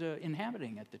he was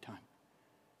inhabiting at the time.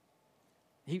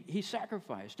 He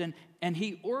sacrificed and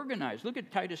he organized. Look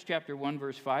at Titus chapter 1,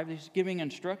 verse 5. He's giving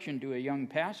instruction to a young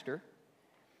pastor.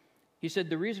 He said,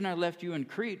 "The reason I left you in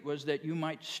Crete was that you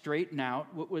might straighten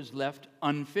out what was left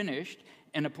unfinished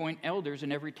and appoint elders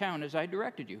in every town as I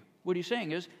directed you." What he's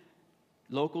saying is,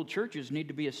 local churches need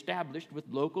to be established with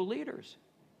local leaders.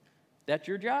 That's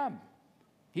your job.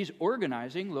 He's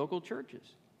organizing local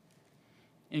churches.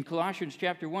 In Colossians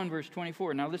chapter 1, verse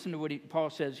 24, now listen to what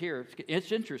Paul says here.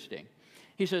 It's interesting.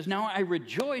 He says, "Now I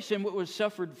rejoice in what was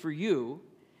suffered for you,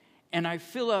 and I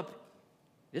fill up,"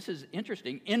 this is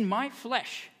interesting, "in my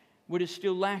flesh what is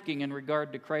still lacking in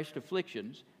regard to Christ's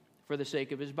afflictions for the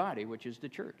sake of his body, which is the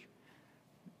church."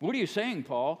 What are you saying,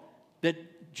 Paul?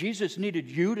 That Jesus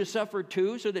needed you to suffer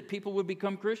too so that people would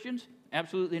become Christians?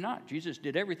 Absolutely not. Jesus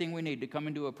did everything we need to come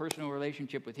into a personal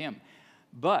relationship with him.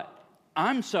 But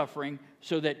I'm suffering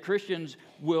so that Christians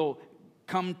will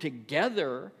come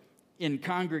together in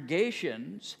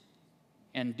congregations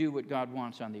and do what God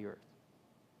wants on the earth.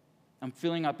 I'm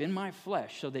filling up in my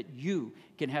flesh so that you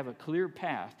can have a clear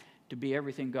path to be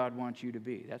everything God wants you to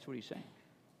be. That's what he's saying.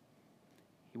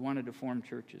 He wanted to form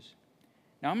churches.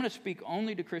 Now, I'm going to speak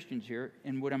only to Christians here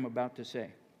in what I'm about to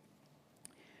say.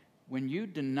 When you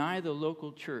deny the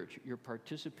local church your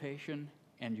participation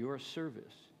and your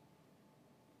service,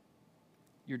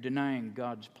 you're denying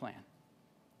God's plan.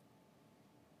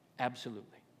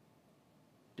 Absolutely.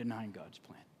 Denying God's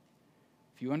plan.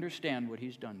 If you understand what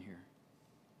he's done here,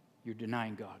 you're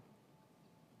denying God.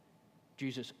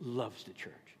 Jesus loves the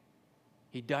church.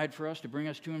 He died for us to bring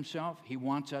us to himself. He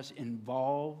wants us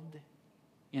involved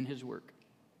in his work.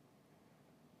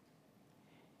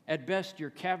 At best,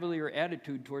 your cavalier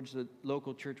attitude towards the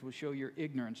local church will show your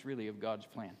ignorance, really, of God's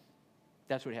plan.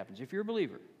 That's what happens. If you're a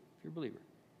believer,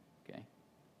 okay?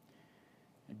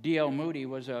 D.L. Moody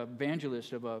was an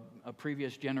evangelist of a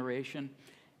previous generation,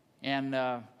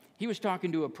 and he was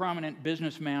talking to a prominent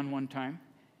businessman one time,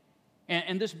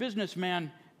 and this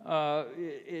businessman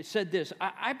said this,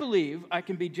 I believe I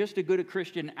can be just as good a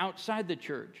Christian outside the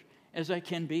church as I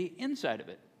can be inside of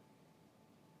it.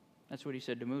 That's what he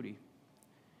said to Moody.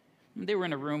 They were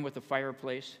in a room with a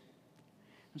fireplace.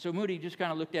 And so Moody just kind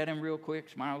of looked at him real quick,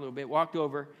 smiled a little bit, walked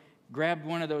over, grabbed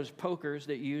one of those pokers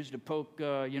that you use to poke,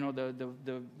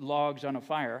 the logs on a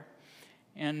fire.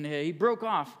 And he broke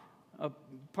off a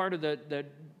part of the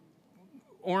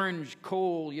orange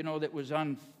coal, that was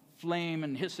on flame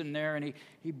and hissing there. And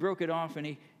he broke it off and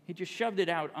he just shoved it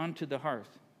out onto the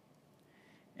hearth.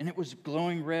 And it was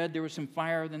glowing red. There was some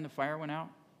fire. Then the fire went out.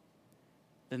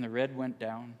 Then the red went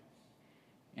down.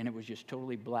 And it was just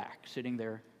totally black, sitting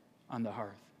there on the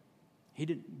hearth.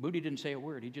 Moody didn't say a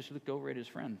word. He just looked over at his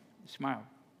friend, smiled.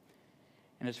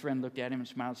 And his friend looked at him and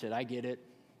smiled and said, I get it.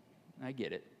 I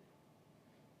get it.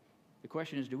 The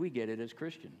question is, do we get it as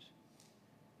Christians?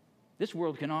 This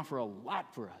world can offer a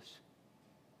lot for us.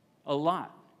 A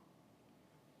lot.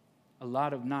 A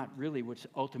lot of not really what's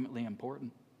ultimately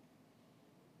important.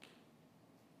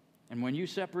 And when you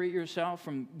separate yourself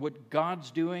from what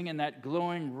God's doing in that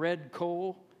glowing red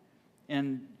coal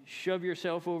and shove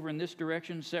yourself over in this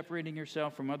direction, separating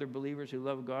yourself from other believers who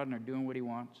love God and are doing what he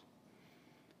wants,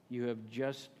 you have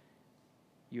just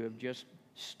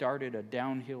started a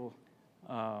downhill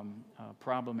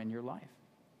problem in your life.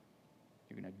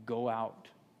 You're going to go out.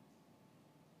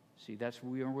 See,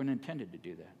 we weren't intended to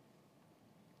do that.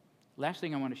 Last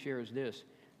thing I want to share is this.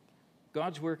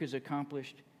 God's work is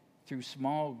accomplished through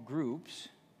small groups,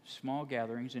 small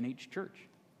gatherings in each church.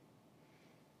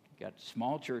 You've got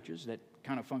small churches that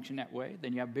kind of function that way.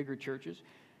 Then you have bigger churches.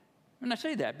 And I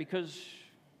say that because,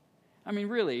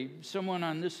 really, someone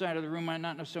on this side of the room might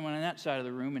not know someone on that side of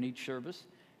the room in each service.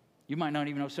 You might not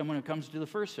even know someone who comes to the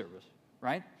first service,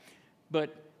 right?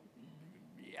 But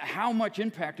how much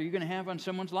impact are you going to have on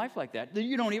someone's life like that?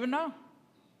 You don't even know.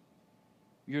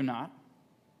 You're not.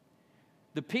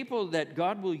 The people that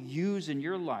God will use in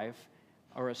your life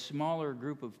are a smaller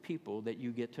group of people that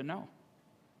you get to know,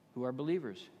 who are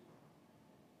believers.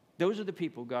 Those are the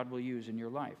people God will use in your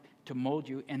life to mold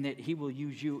you, and that he will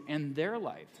use you in their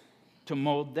life to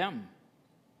mold them.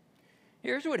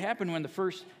 Here's what happened when the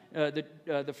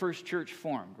first church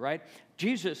formed, right?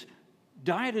 Jesus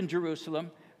died in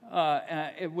Jerusalem.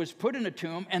 It was put in a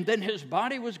tomb, and then his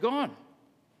body was gone.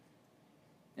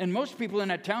 And most people in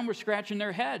that town were scratching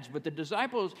their heads, but the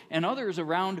disciples and others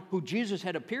around who Jesus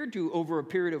had appeared to over a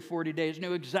period of 40 days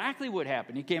knew exactly what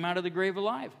happened. He came out of the grave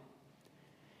alive.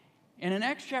 And in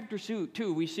Acts chapter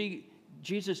 2, we see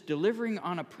Jesus delivering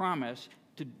on a promise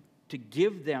to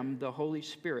give them the Holy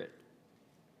Spirit.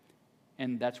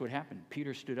 And that's what happened.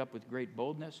 Peter stood up with great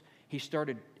boldness. He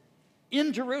started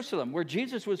in Jerusalem, where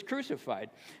Jesus was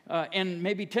crucified, and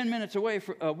maybe 10 minutes away,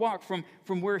 walk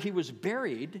from where he was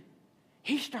buried.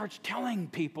 He starts telling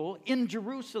people in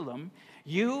Jerusalem,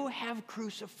 you have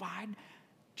crucified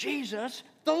Jesus,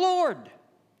 the Lord,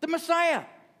 the Messiah.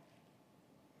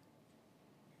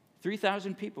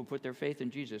 3,000 people put their faith in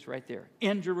Jesus right there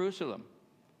in Jerusalem.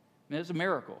 And that's a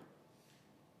miracle.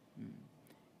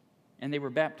 And they were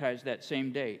baptized that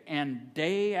same day. And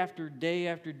day after day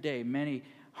after day, many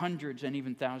hundreds and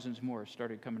even thousands more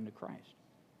started coming to Christ.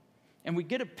 And we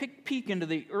get a peek into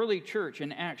the early church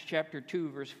in Acts chapter 2,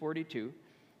 verse 42.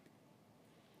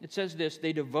 It says this,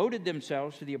 they devoted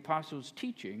themselves to the apostles'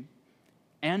 teaching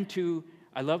and to,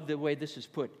 I love the way this is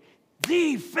put,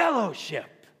 the fellowship.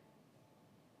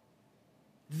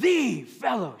 The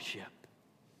fellowship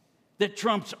that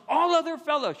trumps all other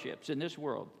fellowships in this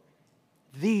world.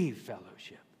 The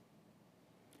fellowship.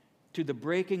 To the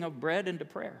breaking of bread and to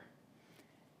prayer.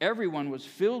 Everyone was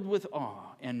filled with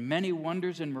awe, and many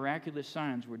wonders and miraculous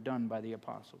signs were done by the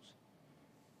apostles.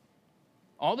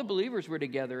 All the believers were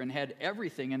together and had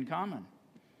everything in common.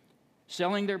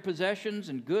 Selling their possessions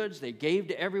and goods, they gave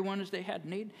to everyone as they had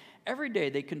need. Every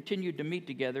day they continued to meet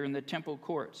together in the temple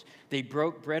courts. They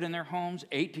broke bread in their homes,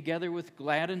 ate together with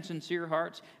glad and sincere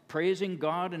hearts, praising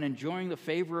God and enjoying the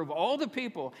favor of all the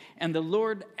people. And the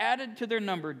Lord added to their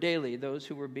number daily those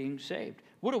who were being saved.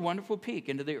 What a wonderful peek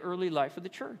into the early life of the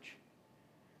church.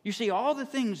 You see all the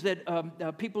things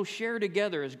that people share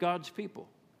together as God's people.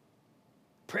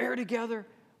 Prayer together,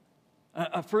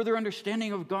 a further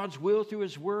understanding of God's will through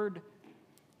His Word,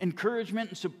 encouragement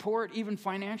and support, even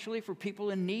financially, for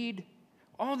people in need.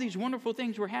 All these wonderful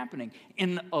things were happening.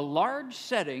 In a large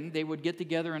setting, they would get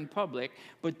together in public,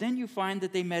 but then you find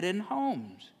that they met in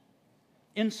homes,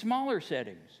 in smaller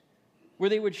settings, where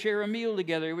they would share a meal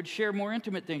together, they would share more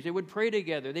intimate things, they would pray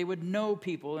together, they would know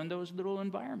people in those little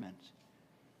environments.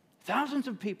 Thousands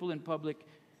of people in public,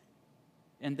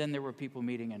 and then there were people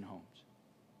meeting in homes.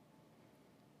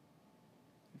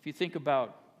 If you think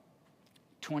about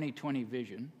 20/20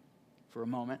 vision for a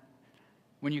moment,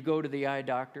 when you go to the eye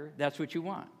doctor, that's what you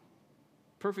want.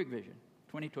 Perfect vision,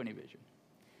 20/20 vision.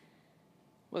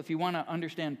 Well, if you want to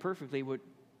understand perfectly what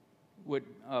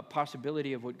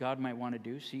possibility of what God might want to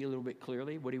do, see a little bit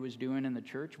clearly what He was doing in the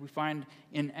church, we find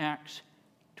in Acts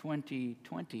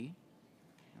 20:20,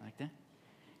 like that?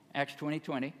 Acts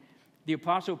 20:20, the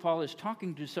Apostle Paul is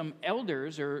talking to some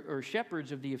elders or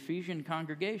shepherds of the Ephesian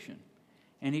congregation,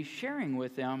 and he's sharing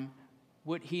with them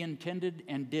what he intended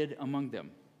and did among them.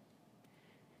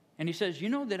 And he says, you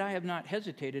know that I have not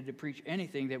hesitated to preach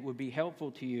anything that would be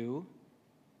helpful to you,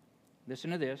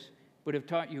 listen to this, but have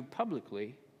taught you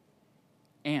publicly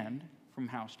and from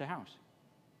house to house.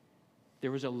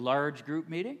 There was a large group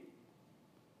meeting,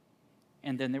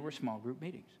 and then there were small group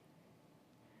meetings.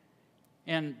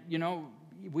 And, you know,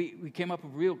 we came up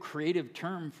with a real creative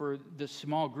term for the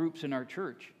small groups in our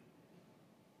church.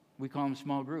 We call them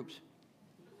small groups.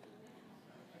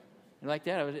 Like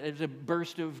that, it was a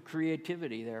burst of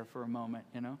creativity there for a moment,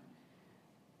 you know.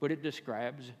 But it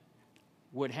describes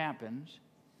what happens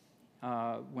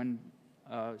when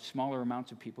smaller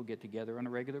amounts of people get together on a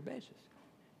regular basis.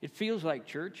 It feels like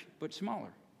church, but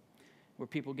smaller, where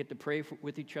people get to pray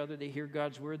with each other. They hear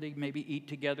God's word. They maybe eat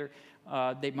together.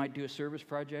 They might do a service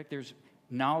project. There's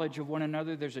knowledge of one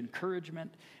another. There's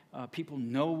encouragement. People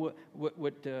know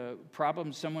what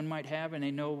problems someone might have, and they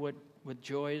know what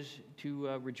joys to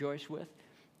rejoice with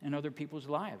in other people's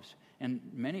lives. And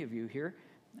many of you here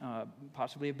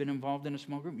possibly have been involved in a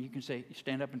small group. You can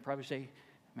stand up and probably say,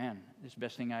 man, this is the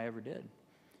best thing I ever did.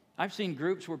 I've seen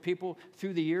groups where people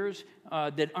through the years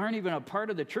that aren't even a part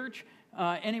of the church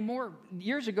anymore,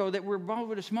 years ago, that were involved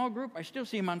with a small group, I still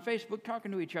see them on Facebook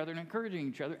talking to each other and encouraging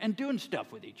each other and doing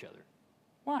stuff with each other.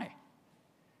 Why?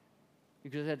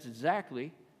 Because that's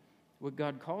exactly what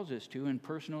God calls us to in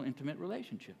personal, intimate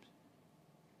relationships.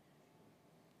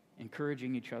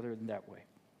 Encouraging each other in that way.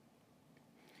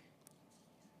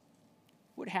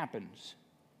 What happens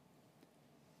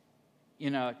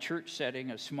in a church setting,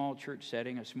 a small church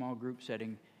setting, a small group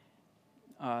setting,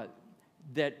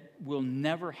 that will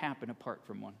never happen apart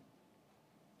from one?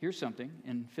 Here's something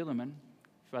in Philemon,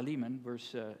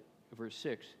 verse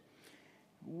 6.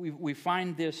 We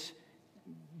find this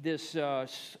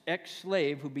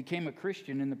ex-slave who became a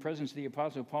Christian in the presence of the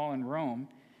Apostle Paul in Rome,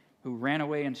 who ran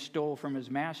away and stole from his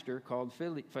master called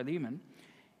Philemon.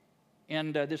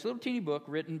 And this little teeny book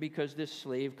written because this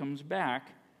slave comes back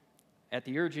at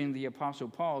the urging of the Apostle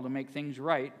Paul to make things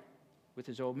right with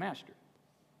his old master.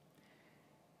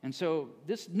 And so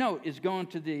this note is going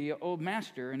to the old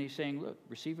master, and he's saying, look,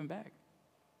 receive him back.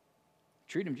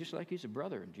 Treat him just like he's a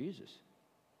brother in Jesus.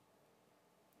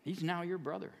 He's now your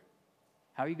brother.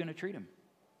 How are you going to treat him?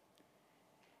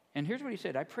 And here's what he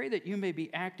said. I pray that you may be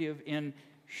active in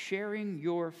sharing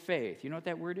your faith. You know what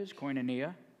that word is?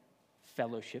 Koinonia.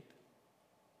 Fellowship.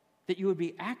 That you would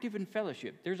be active in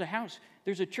fellowship. There's a house,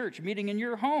 there's a church meeting in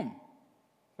your home,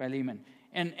 Philemon.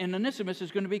 And Onesimus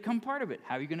is going to become part of it.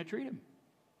 How are you going to treat him?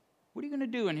 What are you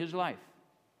going to do in his life?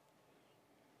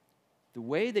 The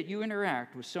way that you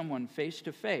interact with someone face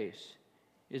to face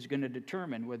is going to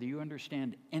determine whether you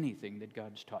understand anything that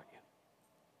God's taught you.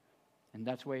 And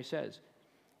that's why he says,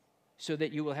 so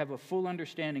that you will have a full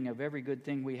understanding of every good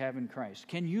thing we have in Christ.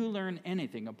 Can you learn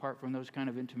anything apart from those kind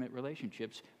of intimate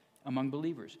relationships among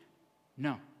believers?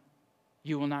 No.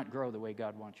 You will not grow the way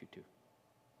God wants you to.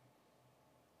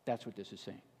 That's what this is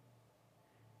saying.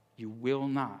 You will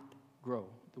not grow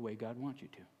the way God wants you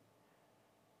to.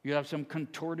 You have some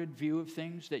contorted view of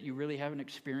things that you really haven't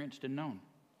experienced and known.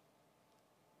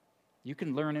 You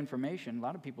can learn information. A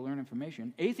lot of people learn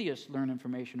information. Atheists learn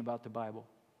information about the Bible.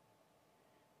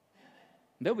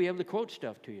 They'll be able to quote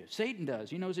stuff to you. Satan does.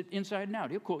 He knows it inside and out.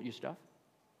 He'll quote you stuff.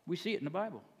 We see it in the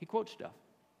Bible. He quotes stuff.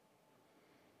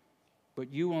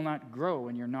 But you will not grow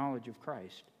in your knowledge of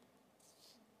Christ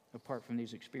apart from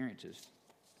these experiences.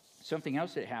 Something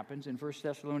else that happens in 1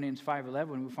 Thessalonians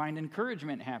 5:11, we find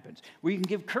encouragement happens. We can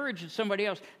give courage to somebody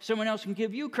else. Someone else can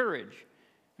give you courage.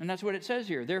 And that's what it says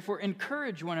here. Therefore,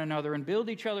 encourage one another and build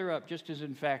each other up, just as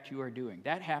in fact you are doing.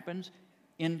 That happens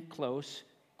in close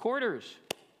quarters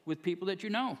with people that you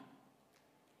know.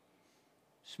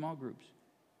 Small groups.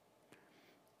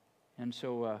 And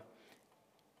so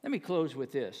let me close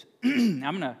with this. I'm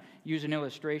going to use an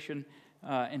illustration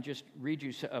and just read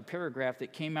you a paragraph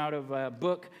that came out of a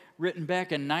book written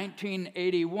back in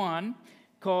 1981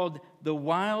 called The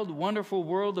Wild, Wonderful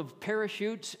World of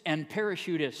Parachutes and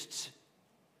Parachutists.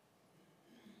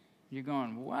 You're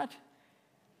going, what?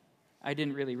 I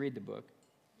didn't really read the book.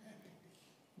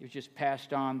 It was just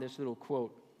passed on, this little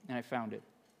quote, and I found it.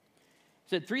 It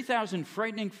said, 3,000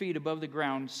 frightening feet above the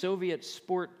ground, Soviet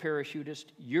sport parachutist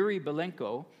Yuri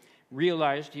Belenko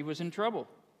realized he was in trouble.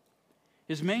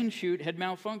 His main chute had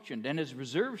malfunctioned, and his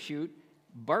reserve chute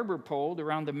barber-poled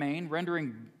around the main,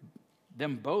 rendering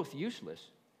them both useless.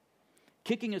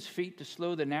 Kicking his feet to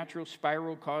slow the natural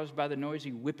spiral caused by the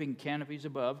noisy whipping canopies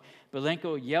above,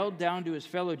 Belenko yelled down to his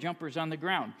fellow jumpers on the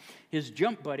ground. His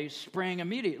jump buddies sprang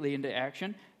immediately into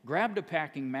action, grabbed a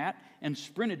packing mat, and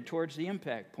sprinted towards the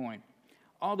impact point.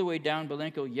 All the way down,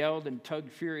 Belenko yelled and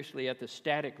tugged furiously at the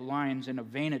static lines in a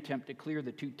vain attempt to clear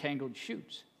the two tangled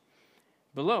chutes.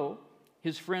 Below,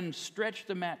 his friend stretched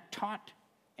the mat taut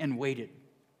and waited.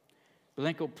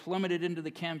 Belenko plummeted into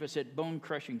the canvas at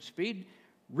bone-crushing speed,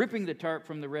 ripping the tarp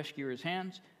from the rescuer's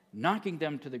hands, knocking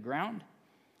them to the ground.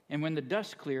 And when the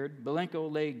dust cleared,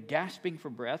 Belenko lay gasping for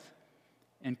breath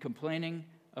and complaining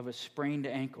of a sprained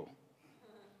ankle.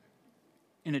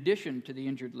 In addition to the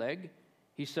injured leg,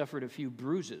 he suffered a few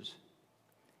bruises.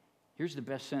 Here's the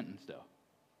best sentence, though.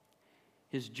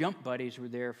 His jump buddies were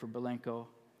there for Belenko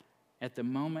at the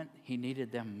moment he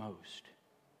needed them most.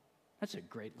 That's a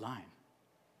great line.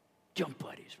 Jump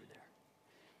buddies were there.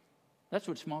 That's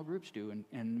what small groups do in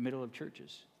the middle of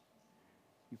churches.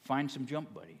 You find some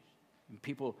jump buddies, and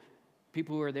people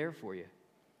who are there for you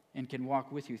and can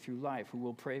walk with you through life, who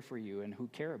will pray for you and who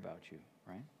care about you,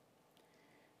 right?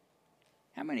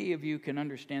 How many of you can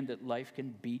understand that life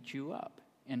can beat you up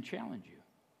and challenge you?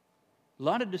 A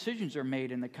lot of decisions are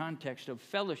made in the context of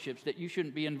fellowships that you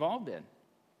shouldn't be involved in.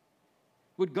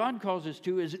 What God calls us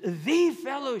to is the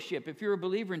fellowship. If you're a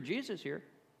believer in Jesus here,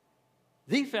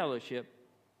 the fellowship.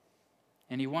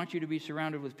 And he wants you to be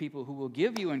surrounded with people who will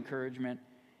give you encouragement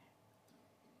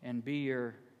and be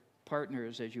your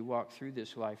partners as you walk through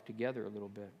this life together a little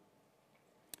bit.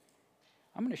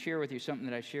 I'm going to share with you something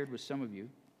that I shared with some of you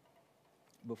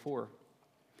before.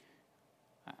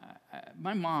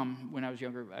 My mom, when I was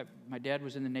younger, my dad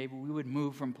was in the Navy. We would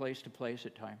move from place to place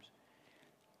at times.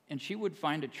 And she would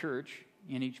find a church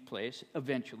in each place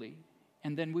eventually.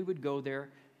 And then we would go there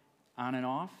on and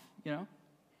off, you know.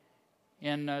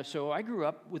 And so I grew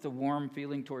up with a warm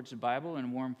feeling towards the Bible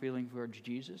and a warm feeling towards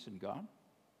Jesus and God.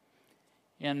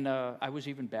 And I was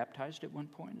even baptized at one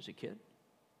point as a kid.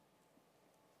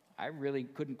 I really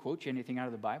couldn't quote you anything out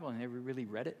of the Bible. I never really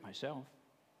read it myself.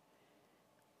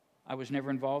 I was never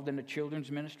involved in a children's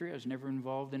ministry. I was never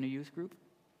involved in a youth group.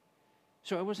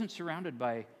 So I wasn't surrounded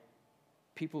by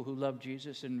people who loved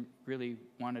Jesus and really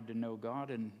wanted to know God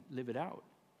and live it out.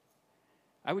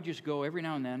 I would just go every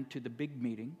now and then to the big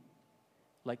meeting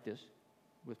like this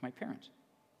with my parents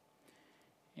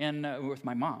and with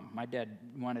my mom. My dad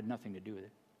wanted nothing to do with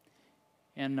it.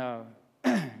 And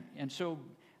and so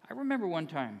I remember one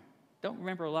time, don't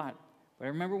remember a lot, but I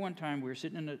remember one time we were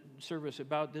sitting in a service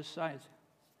about this size.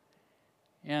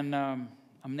 And I'm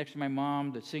next to my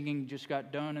mom. The singing just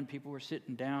got done, and people were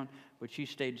sitting down, but she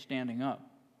stayed standing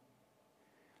up.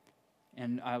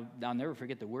 And I'll never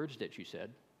forget the words that she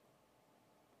said.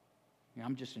 You know,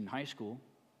 I'm just in high school.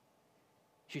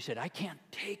 She said, "I can't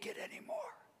take it anymore."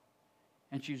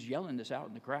 And she was yelling this out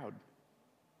in the crowd.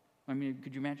 I mean,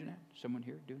 could you imagine that? Someone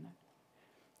here doing that?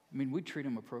 I mean, we'd treat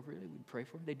them appropriately. We'd pray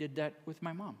for them. They did that with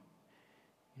my mom.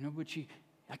 You know, but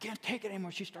I can't take it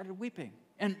anymore. She started weeping.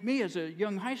 And me, as a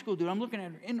young high school dude, I'm looking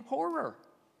at her in horror.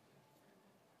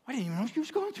 I didn't even know she was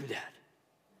going through that.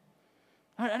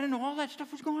 I didn't know all that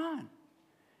stuff was going on.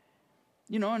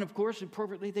 You know, and of course,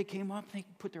 appropriately, they came up, they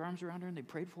put their arms around her, and they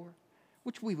prayed for her,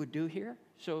 which we would do here.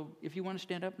 So if you want to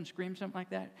stand up and scream something like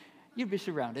that, you'd be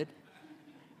surrounded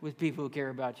with people who care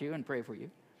about you and pray for you.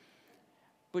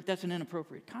 But that's an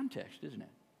inappropriate context, isn't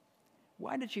it?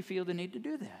 Why did she feel the need to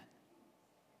do that?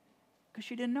 Because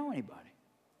she didn't know anybody.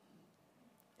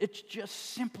 It's just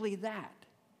simply that.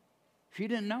 She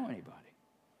didn't know anybody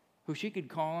who she could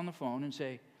call on the phone and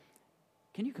say,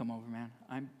 "Can you come over, man?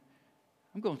 I'm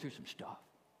going through some stuff."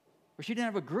 Or she didn't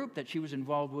have a group that she was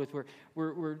involved with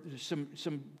where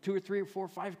some 2 or 3 or 4 or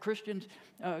 5 Christians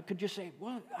could just say,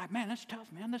 "Well, man, that's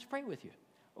tough, man. Let's pray with you,"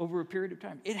 over a period of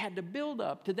time. It had to build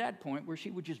up to that point where she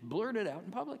would just blurt it out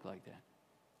in public like that.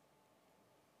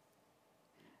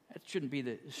 That shouldn't be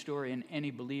the story in any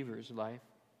believer's life.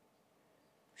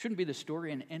 Shouldn't be the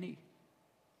story in any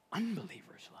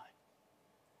unbeliever's life.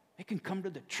 They can come to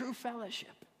the true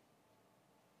fellowship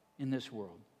in this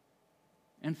world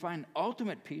and find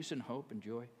ultimate peace and hope and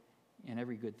joy in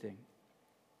every good thing.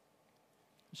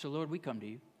 So, Lord, we come to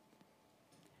you.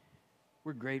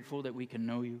 We're grateful that we can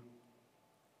know you.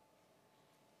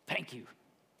 Thank you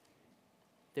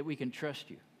that we can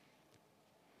trust you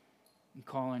and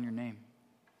call on your name.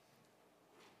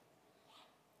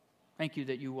 Thank you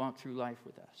that you walk through life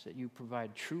with us, that you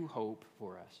provide true hope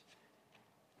for us,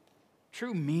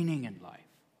 true meaning in life,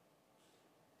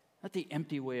 not the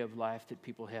empty way of life that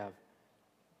people have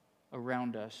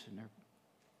around us and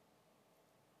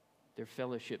their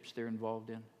fellowships they're involved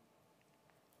in.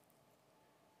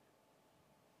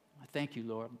 I thank you,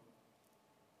 Lord.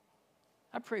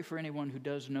 I pray for anyone who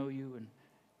does know you and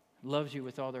loves you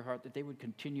with all their heart, that they would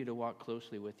continue to walk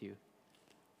closely with you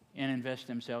and invest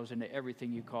themselves into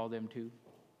everything you call them to.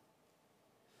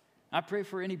 I pray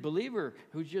for any believer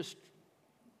who's just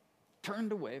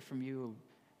turned away from you,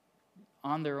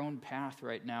 on their own path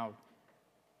right now,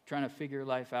 trying to figure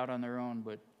life out on their own,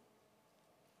 but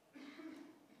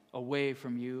away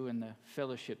from you and the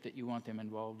fellowship that you want them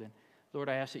involved in. Lord,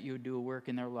 I ask that you would do a work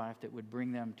in their life that would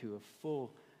bring them to a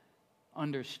full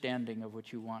understanding of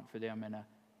what you want for them and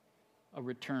a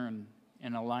return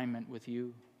in alignment with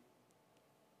you.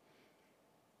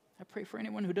 I pray for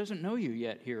anyone who doesn't know you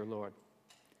yet here, Lord,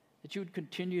 that you would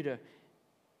continue to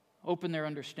open their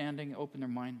understanding, open their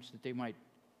minds, that they might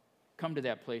come to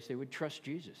that place. They would trust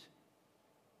Jesus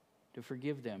to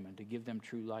forgive them and to give them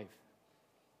true life.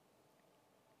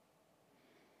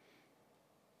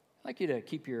 I'd like you to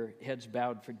keep your heads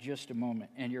bowed for just a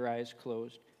moment and your eyes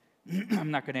closed.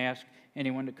 I'm not going to ask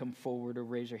anyone to come forward or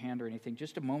raise their hand or anything.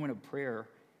 Just a moment of prayer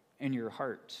in your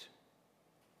hearts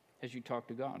as you talk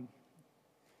to God.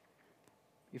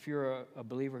 If you're a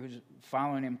believer who's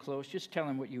following him close, just tell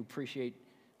him what you appreciate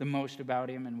the most about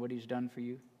him and what he's done for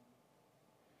you.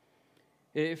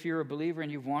 If you're a believer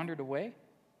and you've wandered away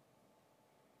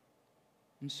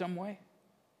in some way,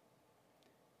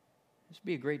 this would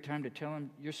be a great time to tell him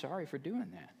you're sorry for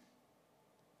doing that,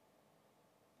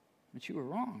 that you were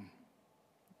wrong.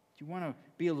 You want to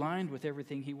be aligned with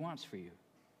everything he wants for you.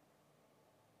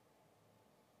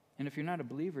 And if you're not a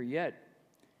believer yet,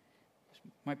 this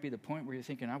might be the point where you're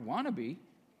thinking, I want to be.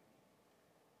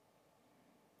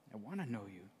 I want to know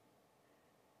you.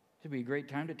 This would be a great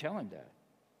time to tell him that.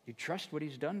 You trust what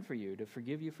he's done for you to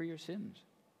forgive you for your sins.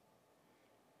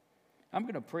 I'm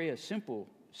going to pray a simple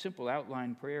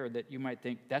outline prayer that you might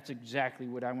think, that's exactly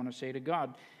what I want to say to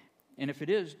God. And if it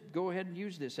is, go ahead and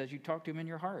use this as you talk to him in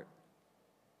your heart.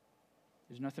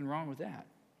 There's nothing wrong with that.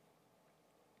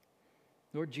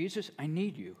 Lord Jesus, I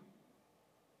need you.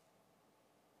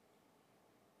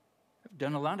 I've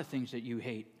done a lot of things that you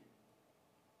hate.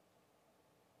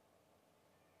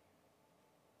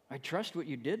 I trust what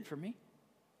you did for me.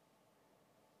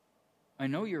 I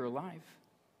know you're alive.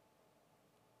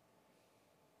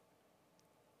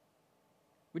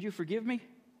 Would you forgive me?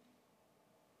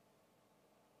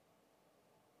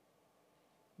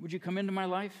 Would you come into my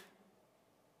life?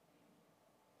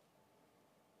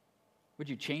 Would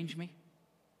you change me?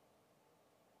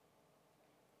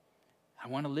 I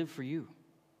want to live for you.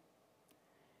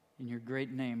 In your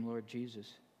great name, Lord Jesus.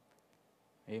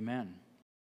 Amen.